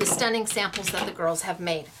you the stunning samples that the girls have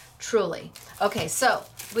made, truly. Okay, so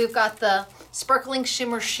we've got the sparkling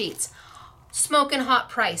shimmer sheets. Smoking hot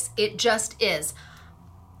price. It just is.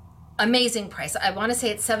 Amazing price. I want to say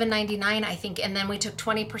it's $7.99, I think, and then we took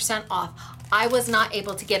 20% off. I was not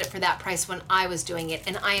able to get it for that price when I was doing it,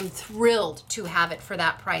 and I am thrilled to have it for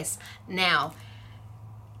that price now.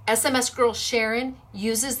 SMS girl Sharon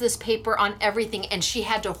uses this paper on everything, and she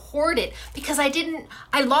had to hoard it because I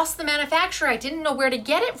lost the manufacturer. I didn't know where to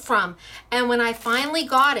get it from. And when I finally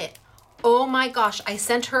got it, oh my gosh, I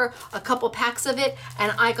sent her a couple packs of it,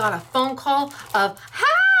 and I got a phone call of,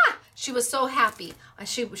 ha! She was so happy.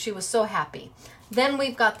 She was so happy. Then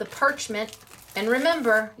we've got the parchment, and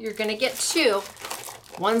remember, you're gonna get two.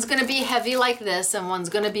 One's gonna be heavy like this, and one's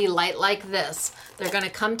gonna be light like this. They're gonna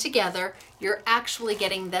come together. You're actually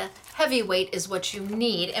getting the heavyweight is what you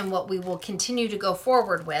need, and what we will continue to go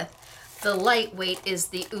forward with. The lightweight is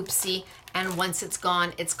the oopsie, and once it's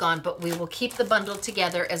gone, but we will keep the bundle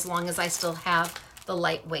together as long as I still have the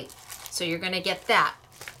lightweight. So you're gonna get that.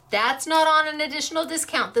 That's not on an additional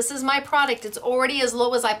discount. This is my product. It's already as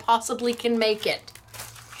low as I possibly can make it.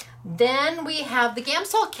 Then we have the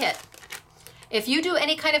Gamsol kit. If you do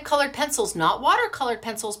any kind of colored pencils, not watercolored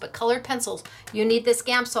pencils, but colored pencils, you need this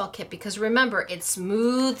Gamsol kit because remember, it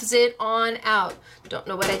smooths it on out. Don't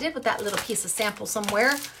know what I did with that little piece of sample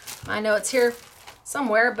somewhere. I know it's here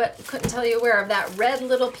somewhere, but couldn't tell you where, of that red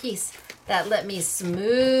little piece that let me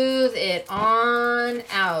smooth it on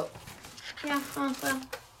out. Yeah, well,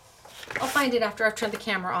 I'll find it after I've turned the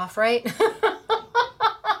camera off, right?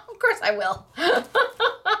 Of course I will.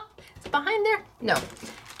 It's behind there? No.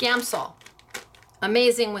 Gamsol.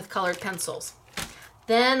 Amazing with colored pencils.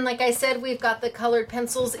 Then, like I said, we've got the colored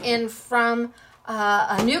pencils in from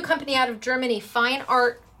a new company out of Germany, Fine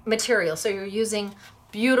Art Material. So you're using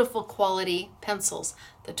beautiful quality pencils.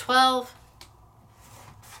 The 12,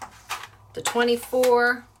 the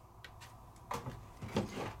 24,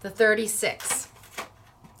 the 36.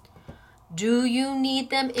 Do you need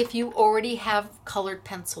them if you already have colored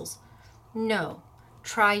pencils? No.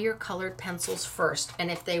 Try your colored pencils first, and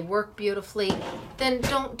if they work beautifully, then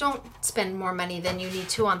don't spend more money than you need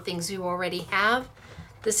to on things you already have.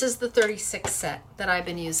 This is the 36 set that I've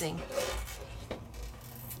been using.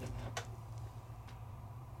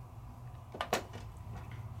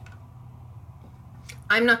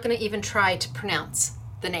 I'm not going to even try to pronounce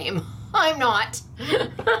the name. I'm not.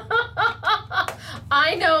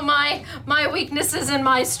 I know my weaknesses and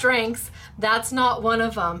my strengths. That's not one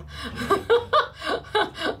of them.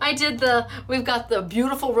 We've got the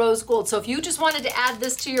beautiful rose gold. So if you just wanted to add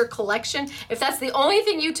this to your collection, if that's the only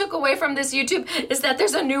thing you took away from this YouTube is that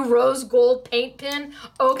there's a new rose gold paint pen,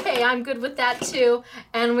 okay, I'm good with that too.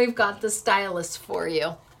 And we've got the stylus for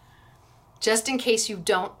you, just in case you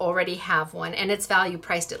don't already have one. And it's value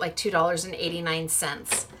priced at like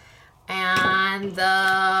 $2.89. And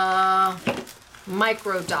the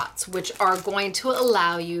micro dots, which are going to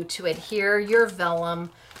allow you to adhere your vellum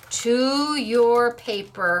to your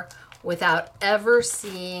paper without ever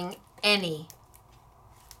seeing any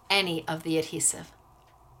of the adhesive.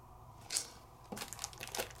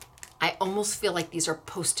 I almost feel like these are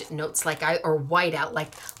Post-it notes, or whiteout,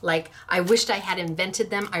 like I wished I had invented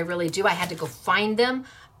them. I really do. I had to go find them,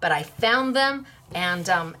 but I found them, and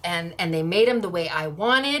they made them the way I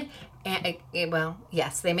wanted. And well,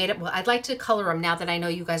 yes, they made it. Well, I'd like to color them now that I know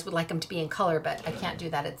you guys would like them to be in color, but I can't do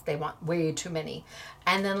that. They want way too many.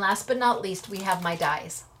 And then last but not least, we have my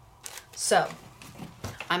dies. So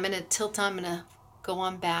I'm gonna tilt. I'm gonna go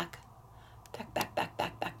on back.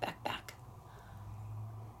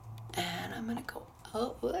 And I'm gonna go,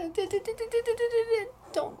 oh,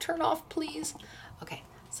 don't turn off, please. Okay,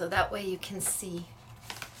 so that way you can see.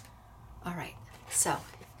 All right, so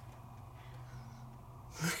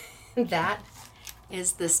that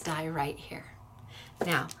is this die right here.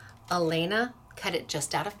 Now, Elena cut it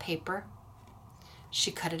just out of paper. She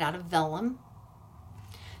cut it out of vellum.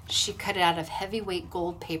 She cut it out of heavyweight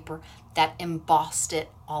gold paper that embossed it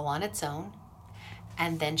all on its own.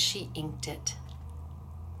 And then she inked it.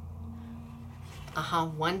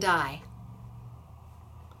 One die.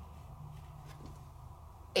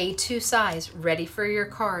 A2 size, ready for your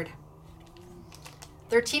card.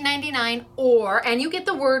 $13.99, or, and you get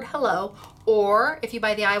the word hello, or if you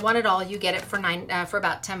buy the I Want It All, you get it for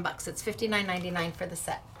about $10. It's $59.99 for the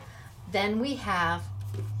set. Then we have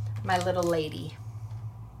my little lady.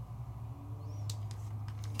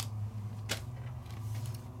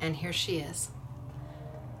 And here she is.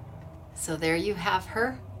 So there you have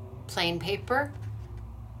her, plain paper,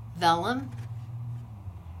 vellum,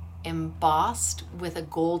 embossed with a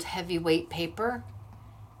gold heavyweight paper,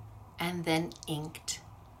 and then inked.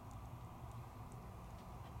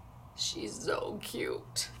 She's so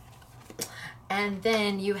cute. And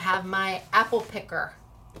then you have my apple picker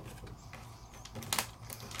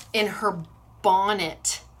in her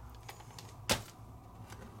bonnet.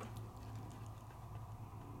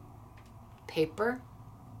 Paper,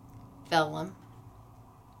 vellum,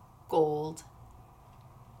 gold,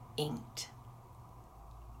 inked.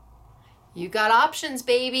 You got options,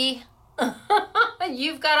 baby.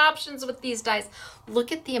 You've got options with these dies.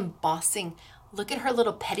 Look at the embossing. Look at her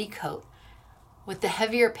little petticoat. With the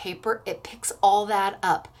heavier paper, it picks all that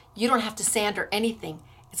up. You don't have to sand or anything.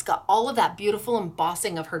 It's got all of that beautiful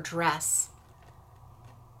embossing of her dress.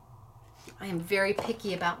 I am very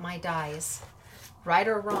picky about my dies. Right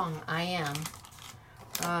or wrong, I am.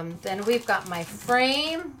 Then we've got my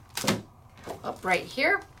frame up right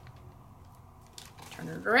here. Turn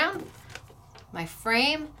it around. My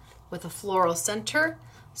frame with a floral center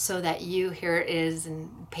so that here it is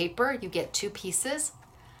in paper. You get 2 pieces.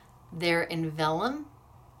 They're in vellum.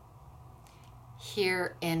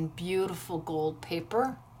 Here in beautiful gold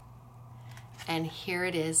paper. And here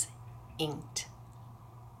it is inked.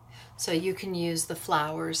 So you can use the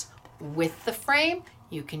flowers with the frame.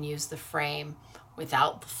 You can use the frame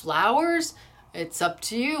without the flowers. It's up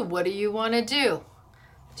to you. What do you want to do?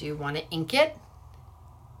 Do you want to ink it?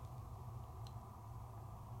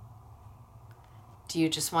 Do you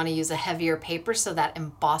just want to use a heavier paper so that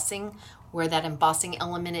embossing, where that embossing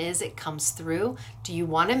element is, it comes through? Do you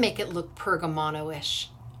want to make it look Pergamano-ish?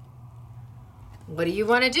 What do you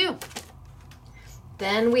want to do?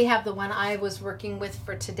 Then we have the one I was working with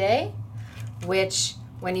for today, which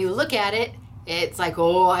when you look at it, it's like,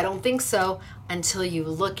 oh, I don't think so, until you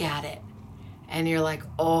look at it. And you're like,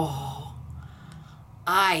 oh,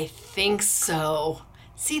 I think so.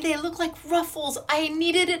 See, they look like ruffles. I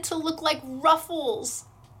needed it to look like ruffles.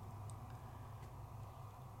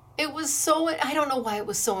 It was so, I don't know why it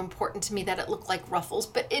was so important to me that it looked like ruffles,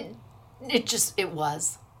 but it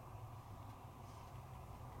was.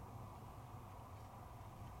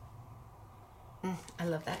 I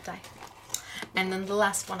love that die. And then the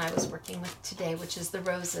last one I was working with today, which is the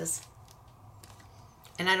roses.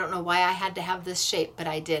 And I don't know why I had to have this shape, but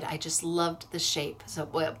I did. I just loved the shape. So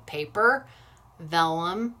paper,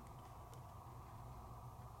 vellum,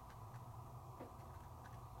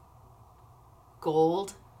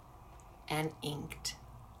 gold, and inked.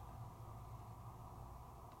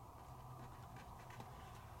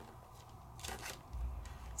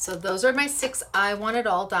 So those are my 6 I Want It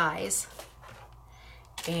All dies.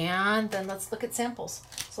 And then let's look at samples.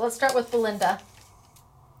 So let's start with Belinda.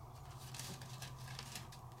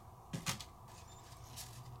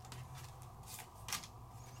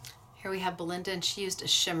 Here we have Belinda, and she used a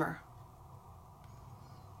shimmer.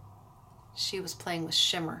 She was playing with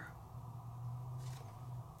shimmer.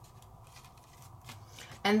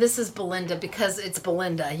 And this is Belinda because it's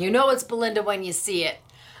Belinda. You know it's Belinda when you see it.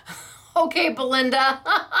 Okay, Belinda.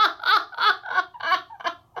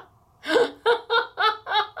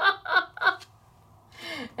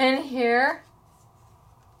 And here,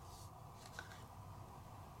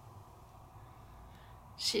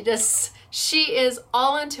 She is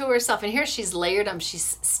all into herself. And here she's layered them,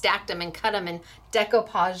 she's stacked them and cut them and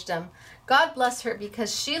decoupaged them. God bless her,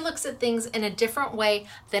 because she looks at things in a different way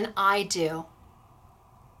than I do.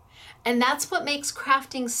 And that's what makes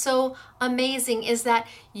crafting so amazing, is that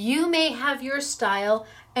you may have your style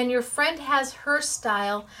and your friend has her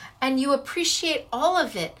style, and you appreciate all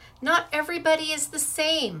of it. Not everybody is the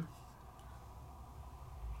same.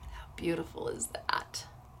 How beautiful is that?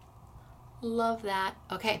 Love that.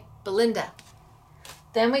 Okay, Belinda.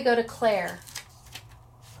 Then we go to Claire.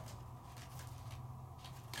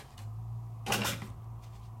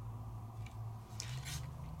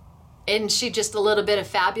 Isn't she just a little bit of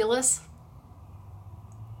fabulous?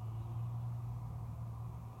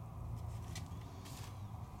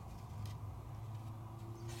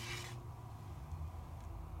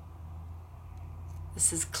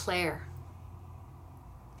 This is Claire.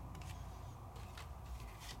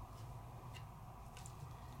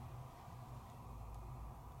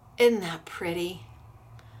 Isn't that pretty?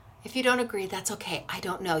 If you don't agree, that's okay. I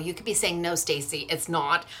don't know. You could be saying, no, Stacy, it's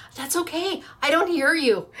not. That's okay. I don't hear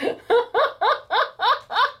you.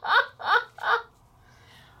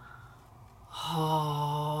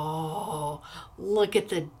 Oh, look at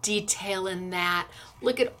the detail in that.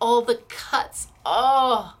 Look at all the cuts.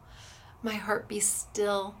 Oh, my heart be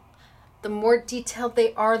still. The more detailed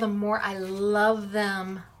they are, the more I love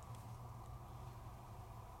them.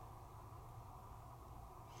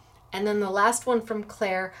 And then the last one from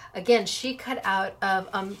Claire, again, she cut out of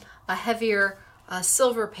a heavier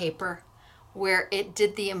silver paper where it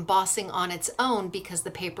did the embossing on its own because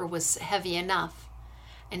the paper was heavy enough.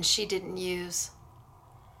 And she didn't use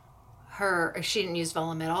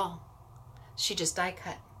vellum at all. She just die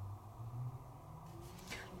cut.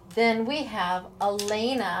 Then we have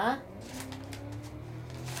Elena.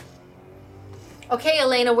 Okay,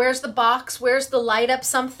 Elena, where's the box? Where's the light up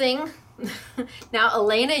something? Now,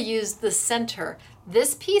 Elena used the center.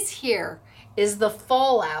 This piece here is the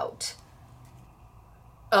fallout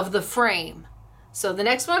of the frame. So the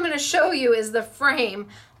next one I'm going to show you is the frame.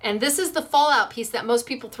 And this is the fallout piece that most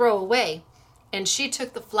people throw away. And she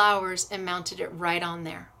took the flowers and mounted it right on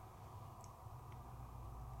there.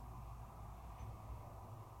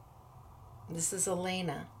 This is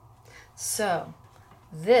Elena. So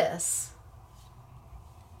this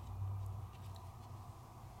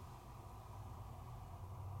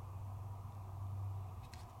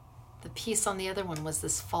the piece on the other one was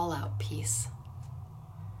this fallout piece.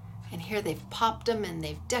 And here they've popped them and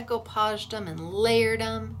they've decoupaged them and layered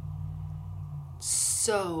them.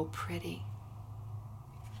 So pretty.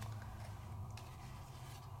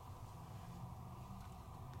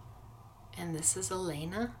 And this is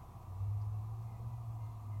Elena.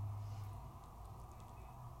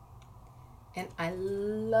 And I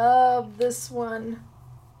love this one.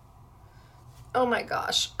 Oh my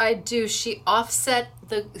gosh, I do. She offset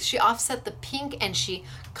the pink and she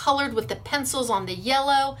colored with the pencils on the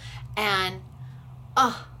yellow, and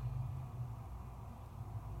I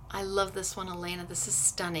love this one, Elena. This is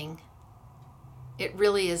stunning. It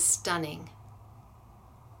really is stunning.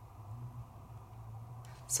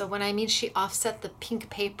 So when I mean she offset the pink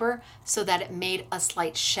paper so that it made a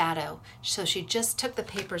slight shadow. So she just took the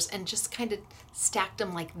papers and just kind of stacked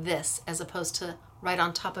them like this as opposed to right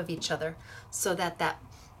on top of each other so that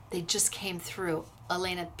they just came through.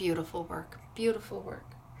 Elena, beautiful work, beautiful work.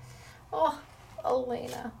 Oh,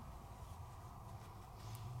 Elena.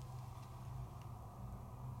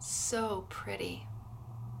 So pretty.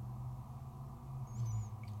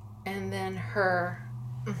 And then her,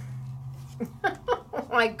 oh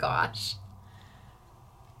my gosh.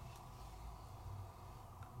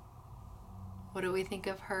 What do we think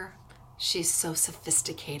of her? She's so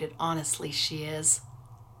sophisticated. Honestly, she is.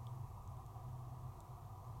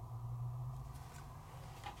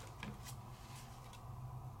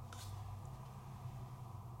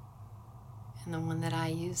 And the one that I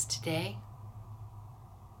used today.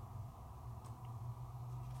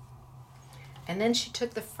 And then she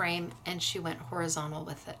took the frame and she went horizontal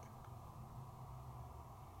with it.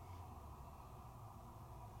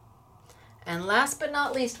 And last but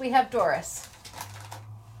not least, we have Doris.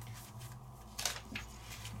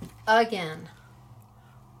 Again.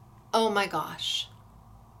 Oh my gosh.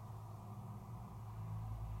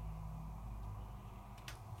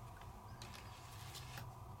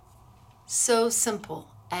 So simple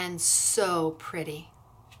and so pretty.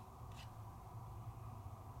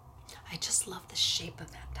 I just love the shape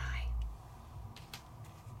of that die.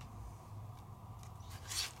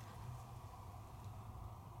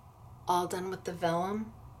 All done with the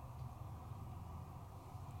vellum.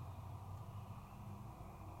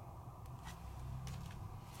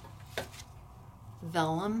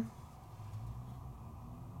 vellum,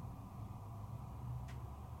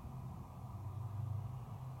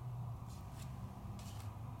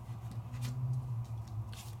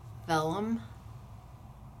 vellum,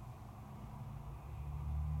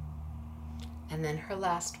 and then her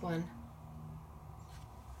last one,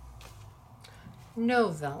 no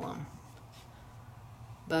vellum.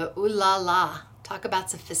 But ooh la la, talk about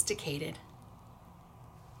sophisticated.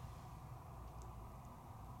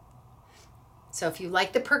 So if you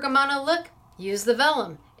like the Pergamano look, use the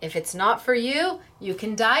vellum. If it's not for you, you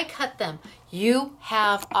can die cut them. You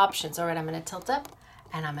have options. All right, I'm gonna tilt up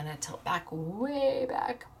and I'm gonna tilt back, way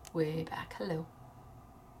back, way back. Hello.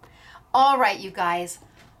 All right, you guys.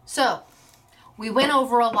 So we went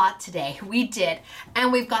over a lot today. We did.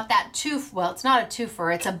 And we've got that well, it's not a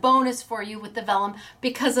twofer. It's a bonus for you with the vellum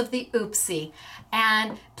because of the oopsie.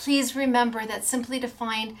 And please remember that Simply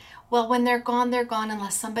Defined, well, when they're gone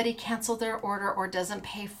unless somebody canceled their order or doesn't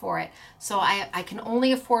pay for it. So I can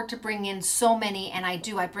only afford to bring in so many, and I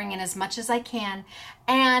bring in as much as I can.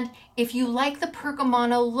 And if you like the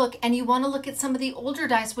Pergamano look and you want to look at some of the older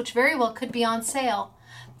dies, which very well could be on sale,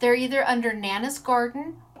 they're either under Nana's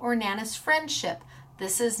Garden or Nana's Friendship.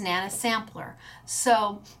 This is Nana's Sampler.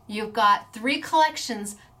 So you've got 3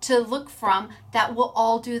 collections to look from that will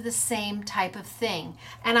all do the same type of thing.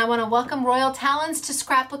 And I want to welcome Royal Talons to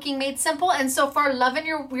Scrapbooking Made Simple, and so far loving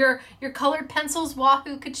your colored pencils,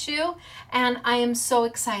 Wahoo Kachu. And I am so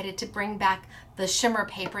excited to bring back the shimmer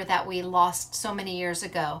paper that we lost so many years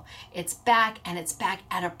ago. It's back, and it's back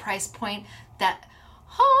at a price point that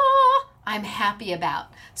I'm happy about.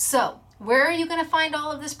 So where are you going to find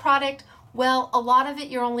all of this product? Well, a lot of it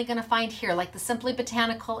you're only going to find here, like the Simply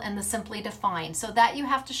Botanical and the Simply Defined. So that you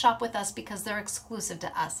have to shop with us because they're exclusive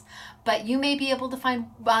to us. But you may be able to find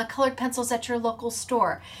colored pencils at your local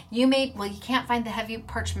store. You can't find the heavy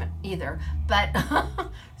parchment either. But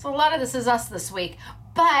so a lot of this is us this week.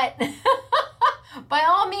 But by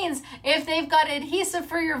all means, if they've got adhesive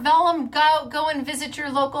for your vellum, go and visit your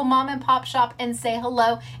local mom and pop shop and say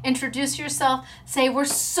hello. Introduce yourself. Say, we're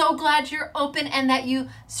so glad you're open and that you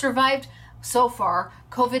survived so far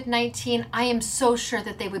COVID-19. I am so sure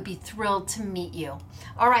that they would be thrilled to meet you.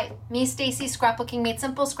 All right, me, Stacy, Scrapbooking Made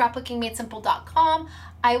Simple, scrapbookingmadesimple.com.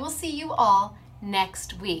 I will see you all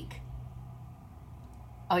next week.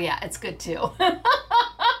 Oh yeah, it's good too.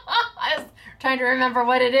 I was trying to remember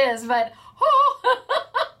what it is, but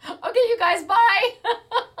okay, you guys, bye.